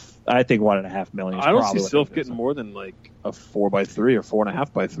 1.5. I think $1.5 million. I don't see Silf getting more than like a 4x3 or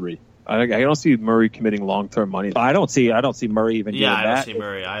 4.5x3. I don't see Murray committing long-term money. I don't see Murray even doing that. I don't see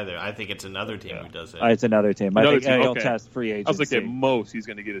Murray either. I think it's another team who does it. It's another team. I think he'll test free agency. I was like, at most, he's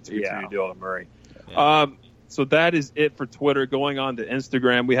going to get a 2 year deal to Murray. Yeah. So that is it for Twitter. Going on to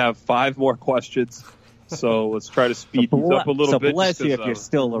Instagram, we have 5 more questions. So let's try to speed these up a little bit. Bless you if you're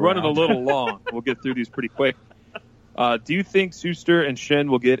still around. Running a little long. We'll get through these pretty quick. Do you think Suster and Schenn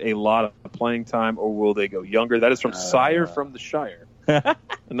will get a lot of playing time, or will they go younger? That is from Sire from the Shire.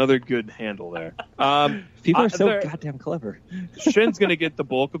 Another good handle there. People are so goddamn clever. Schenn's going to get the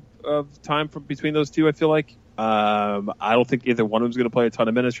bulk of time from between those two, I feel like. I don't think either one of them is going to play a ton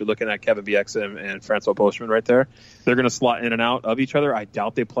of minutes. You're looking at Kevin Bieksa and Francois Postman right there. They're going to slot in and out of each other. I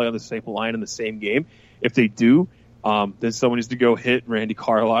doubt they play on the same line in the same game. If they do, then someone needs to go hit Randy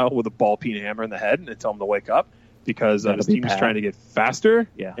Carlyle with a ball-peen hammer in the head and tell him to wake up, because this team is trying to get faster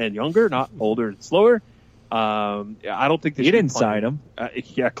and younger, not older and slower. I don't think they should. You didn't sign him.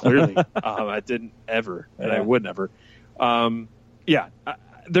 Yeah, clearly. I didn't ever, and I would never.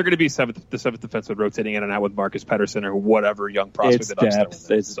 They're going to be the seventh defenseman rotating in and out with Marcus Pettersson or whatever young prospect the Ducks depth.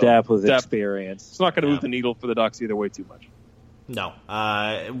 It's depth with experience. It's not going to move the needle for the Ducks either way too much. No.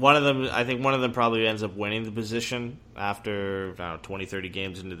 One of them probably ends up winning the position after 20, 30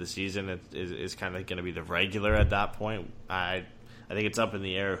 games into the season. It is kind of going to be the regular at that point. I think it's up in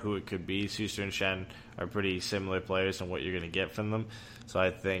the air who it could be. Suster and Schenn are pretty similar players and what you're going to get from them. So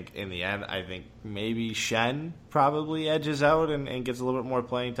I think in the end, maybe Schenn probably edges out and gets a little bit more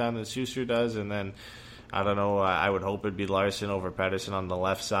playing time than Suster does. And then, I don't know, I would hope it'd be Larson over Pettersson on the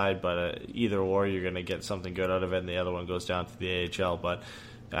left side. But either or, you're going to get something good out of it, and the other one goes down to the AHL. But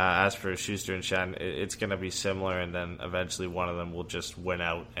as for Suster and Schenn, it's going to be similar, and then eventually one of them will just win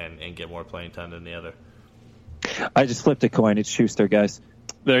out and get more playing time than the other. I just flipped a coin. It's Schuster, guys.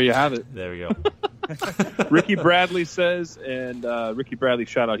 There you have it. There we go. Ricky Bradley says, and Ricky Bradley,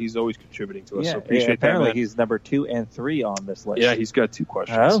 shout out. He's always contributing to us. So appreciate that. Apparently, he's number 2 and 3 on this list. Yeah, he's got 2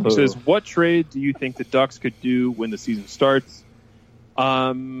 questions. He says, what trade do you think the Ducks could do when the season starts?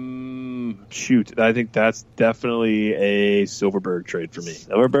 Shoot, I think that's definitely a Silverberg trade for me.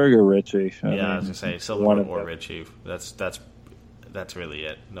 Silverberg or Richie? I was gonna say Silverberg or Richie. That's really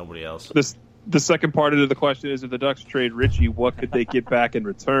it. Nobody else. The second part of the question is, if the Ducks trade Richie, what could they get back in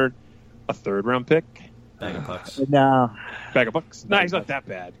return? A third-round pick? Bag of bucks. No. Bag of bucks? No, he's not that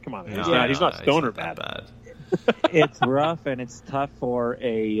bad. Come on, he's not stoner bad. It's rough, and it's tough for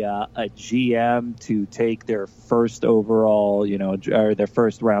a GM to take their first overall, or their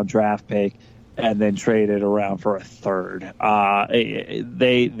first round draft pick, and then trade it around for a third.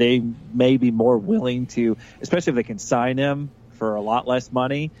 They may be more willing to, especially if they can sign him for a lot less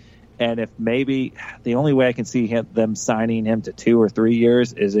money. And if maybe the only way I can see them signing him to 2 or 3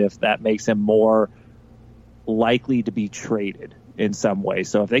 years is if that makes him more likely to be traded in some way.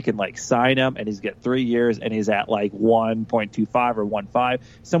 So if they can sign him and he's got 3 years and he's at 1.25 or 1.5,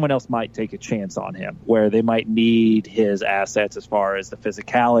 someone else might take a chance on him, where they might need his assets as far as the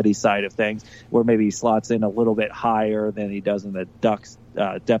physicality side of things, where maybe he slots in a little bit higher than he does in the Ducks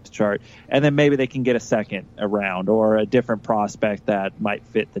depth chart, and then maybe they can get a second around or a different prospect that might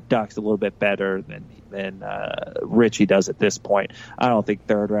fit the Ducks a little bit better than Richie does at this point. I don't think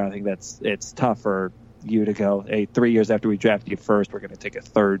third round. I think it's tough for you to go, hey, 3 years after we drafted you first, we're going to take a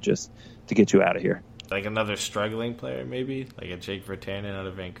third just to get you out of here. Like another struggling player, maybe like a Jake Virtanen out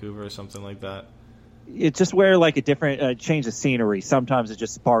of Vancouver or something like that. It's just where a different change of scenery. Sometimes it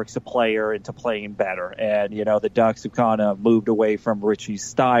just sparks a player into playing better. And, the Ducks have kind of moved away from Richie's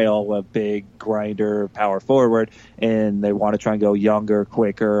style of big grinder power forward, and they want to try and go younger,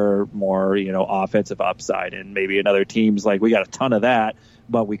 quicker, more, offensive upside. And maybe another team's like, we got a ton of that,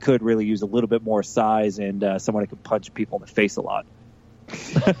 but we could really use a little bit more size and someone who can punch people in the face a lot.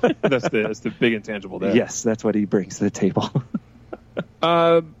 That's the big intangible there. Yes, that's what he brings to the table.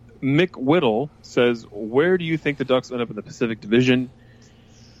 Mick Whittle says, where do you think the Ducks end up in the Pacific Division?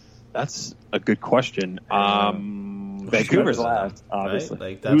 That's a good question. Vancouver's last, obviously.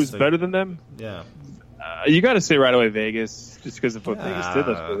 Right? Who's better than them? Yeah. You got to say right away Vegas, just because of what Vegas did.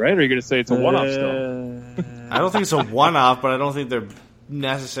 That's right. Or are you going to say it's a one-off still? I don't think it's a one-off, but I don't think they're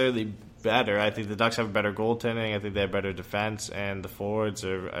necessarily better. I think the Ducks have better goaltending. I think they have better defense, and the forwards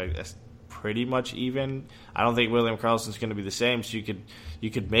are pretty much even. I don't think William Karlsson's going to be the same. So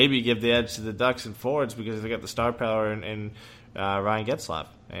you could maybe give the edge to the Ducks and forwards because they got the star power in Ryan Getzlaf.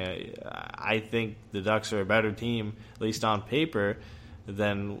 I think the Ducks are a better team, at least on paper,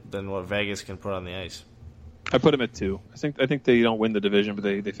 than what Vegas can put on the ice. I put them at 2. I think they don't win the division, but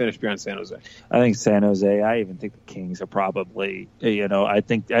they finish behind San Jose. I think San Jose. I even think the Kings are probably. I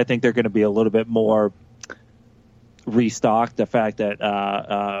think they're going to be a little bit more restocked. The fact that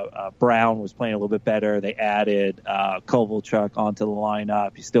Brown was playing a little bit better. They added Kovalchuk onto the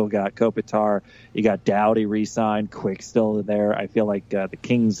lineup. You still got Kopitar. You got Doughty re-signed. Quick still in there. I feel like the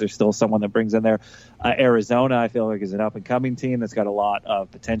Kings are still someone that brings in there. Arizona, I feel like, is an up-and-coming team that's got a lot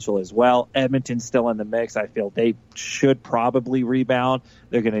of potential as well. Edmonton's still in the mix. I feel they should probably rebound.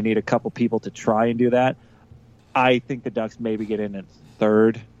 They're going to need a couple people to try and do that. I think the Ducks maybe get in at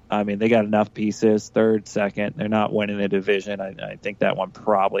third. I mean, they got enough pieces, third, second. They're not winning the division. I think that one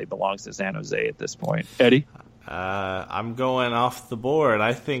probably belongs to San Jose at this point. Eddie? I'm going off the board.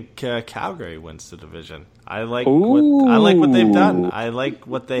 I think Calgary wins the division. I like what they've done. I like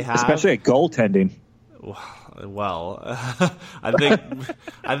what they have. Especially at goaltending. Well,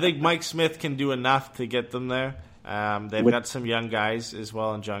 I think Mike Smith can do enough to get them there. They've got some young guys as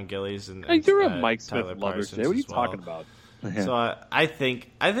well, and John Gillies and you're a Mike Smith Tyler lover Parsons today. What are you as well. talking about? So I think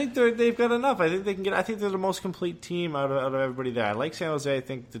they've got enough. I think they can get. I think they're the most complete team out of everybody there. I like San Jose. I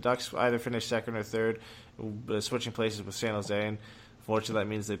think the Ducks either finish second or third, switching places with San Jose, and fortunately that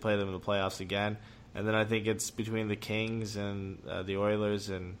means they play them in the playoffs again. And then I think it's between the Kings and the Oilers,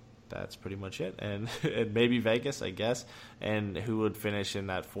 and that's pretty much it. And maybe Vegas, I guess, and who would finish in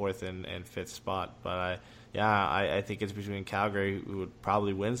that fourth and fifth spot. But I think it's between Calgary, who would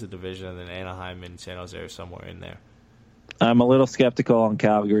probably wins the division, and then Anaheim and San Jose are somewhere in there. I'm a little skeptical on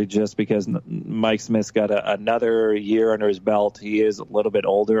Calgary just because Mike Smith's got another year under his belt. He is a little bit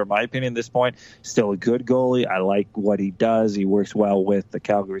older, in my opinion, at this point. Still a good goalie. I like what he does. He works well with the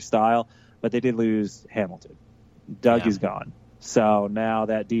Calgary style. But they did lose Hamilton. Doug is gone. So now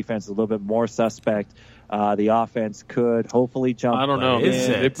that defense is a little bit more suspect. The offense could hopefully jump. I don't know.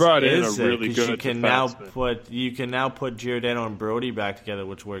 They brought in a really good defenseman. You can now put Giordano and Brody back together,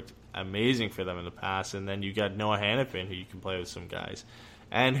 which worked amazing for them in the past, and then you got Noah Hannafin, who you can play with some guys.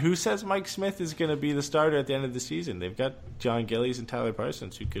 And who says Mike Smith is going to be the starter at the end of the season? They've got John Gillies and Tyler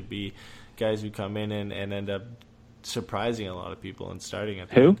Parsons, who could be guys who come in and end up surprising a lot of people and starting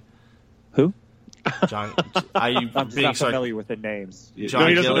at who? John, I'm just not familiar with the names. John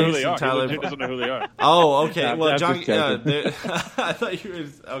he doesn't know who Gillies they are. and Tyler. He doesn't know who they are. Oh, okay. Well, I'm John. just joking. I thought you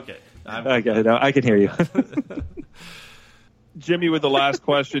were okay. Okay, no, I can hear you. Jimmy with the last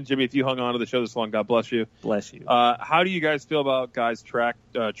question. Jimmy, if you hung on to the show this long, God bless you. Bless you. How do you guys feel about guys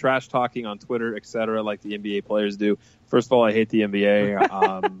trash talking on Twitter, et cetera, like the NBA players do? First of all, I hate the NBA.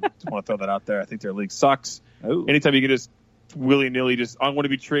 Just want to throw that out there. I think their league sucks. Oh. Anytime you can just willy-nilly I want to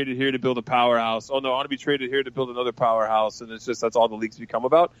be traded here to build a powerhouse. Oh, no, I want to be traded here to build another powerhouse. And it's just that's all the leagues become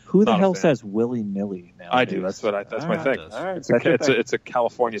about. Who the hell says willy-nilly now? I do. That's my thing. All right. It's a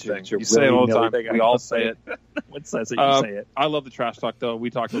California thing. You say it all the time. We all say it. What says it? You say it. I love the trash talk, though. We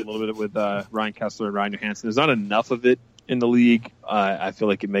talked a little bit with Ryan Kesler and Ryan Johansen. There's not enough of it in the league. I feel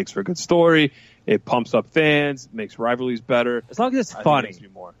like it makes for a good story. It pumps up fans, makes rivalries better. As long as it's funny. It makes me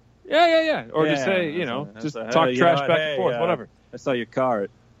more. Yeah. Or just say, just talk trash back and forth, whatever. I saw your car.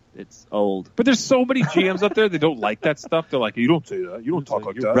 It's old. But there's so many GMs out there that don't like that stuff. They're like, you don't say that. You don't talk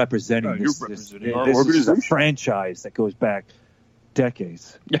like you're that. Representing You're this, representing our this organization. is a franchise that goes back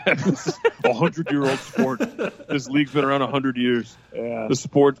decades. Yeah, this is a 100-year-old sport. This league's been around 100 years. Yeah. The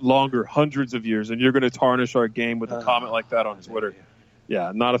sport longer, hundreds of years, and you're going to tarnish our game with a comment like that on Twitter.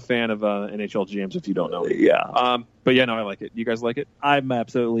 Yeah, not a fan of NHL GMs if you don't know. Yeah. But yeah, no, I like it. You guys like it? I'm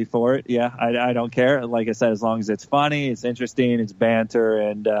absolutely for it. Yeah, I don't care. Like I said, as long as it's funny, it's interesting, it's banter,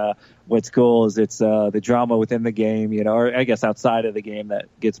 and what's cool is it's the drama within the game, or I guess outside of the game that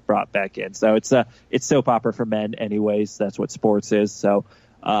gets brought back in. So it's soap opera for men anyways. That's what sports is. So,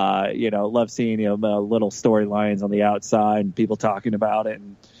 love seeing, little storylines on the outside and people talking about it,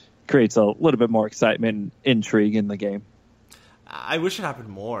 and creates a little bit more excitement and intrigue in the game. I wish it happened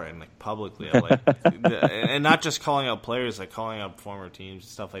more and publicly, and not just calling out players, like calling out former teams and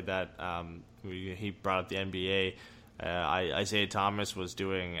stuff like that. He brought up the NBA. Isaiah Thomas was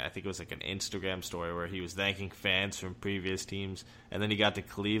doing, I think it was like an Instagram story where he was thanking fans from previous teams, and then he got to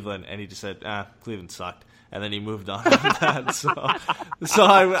Cleveland and he just said, Cleveland sucked, and then he moved on from that. So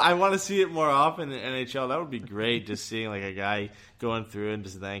I want to see it more often in NHL. That would be great, just seeing like a guy going through and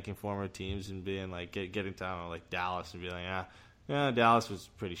just thanking former teams and being like getting down on like Dallas and be like, Dallas was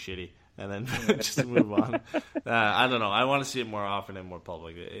pretty shitty, and then just move on. I don't know. I want to see it more often and more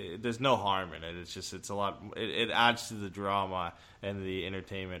public. There's no harm in it. It's a lot. It adds to the drama and the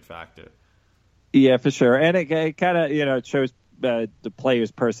entertainment factor. Yeah, for sure, and it kind of it shows the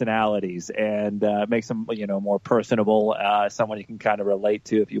players' personalities and makes them more personable. Someone you can kind of relate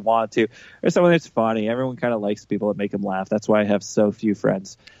to if you want to, or someone that's funny. Everyone kind of likes people that make them laugh. That's why I have so few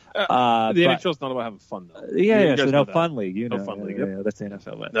friends. The NHL is not about having fun, though. Yeah, so no fun league. No fun league. Yeah, that's the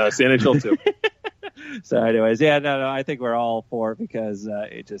NFL. But. No, it's the NHL too. So, anyways, no, I think we're all for it because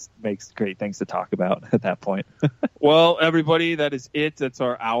it just makes great things to talk about at that point. Well, everybody, that is it. That's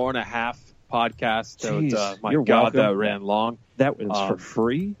our hour-and-a-half podcast. Jeez, my God, welcome. That ran long. That was for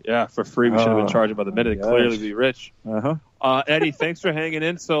free? Yeah, for free. We should have been charging by the minute and clearly be rich. Uh-huh. Eddie, thanks for hanging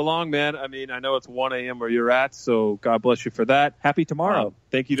in so long, man. I mean, I know it's 1 a.m. where you're at, so God bless you for that. Happy tomorrow.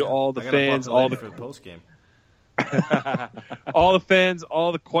 Thank you to all the fans, all the post game. all the fans,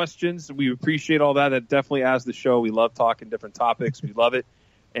 all the questions. We appreciate all that. That definitely adds the show. We love talking different topics. We love it.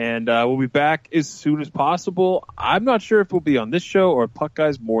 And we'll be back as soon as possible. I'm not sure if we'll be on this show or Puck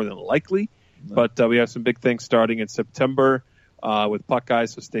Guys, more than likely. No. But we have some big things starting in September with Puck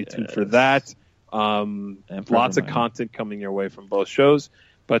Guys, so stay tuned for that. Lots of content coming your way from both shows.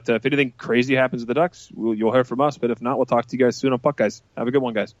 But if anything crazy happens with the Ducks, you'll hear from us. But if not, we'll talk to you guys soon on Puck Guys. Have a good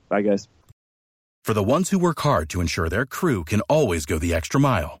one, guys. Bye, guys. For the ones who work hard to ensure their crew can always go the extra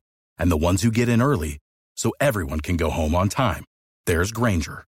mile, and the ones who get in early so everyone can go home on time, there's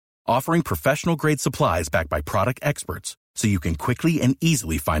Grainger, offering professional-grade supplies backed by product experts so you can quickly and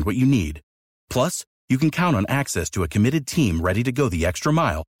easily find what you need. Plus, you can count on access to a committed team ready to go the extra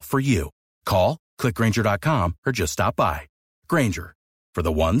mile for you. Call, click Grainger.com, or just stop by. Grainger, for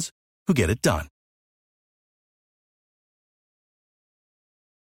the ones who get it done.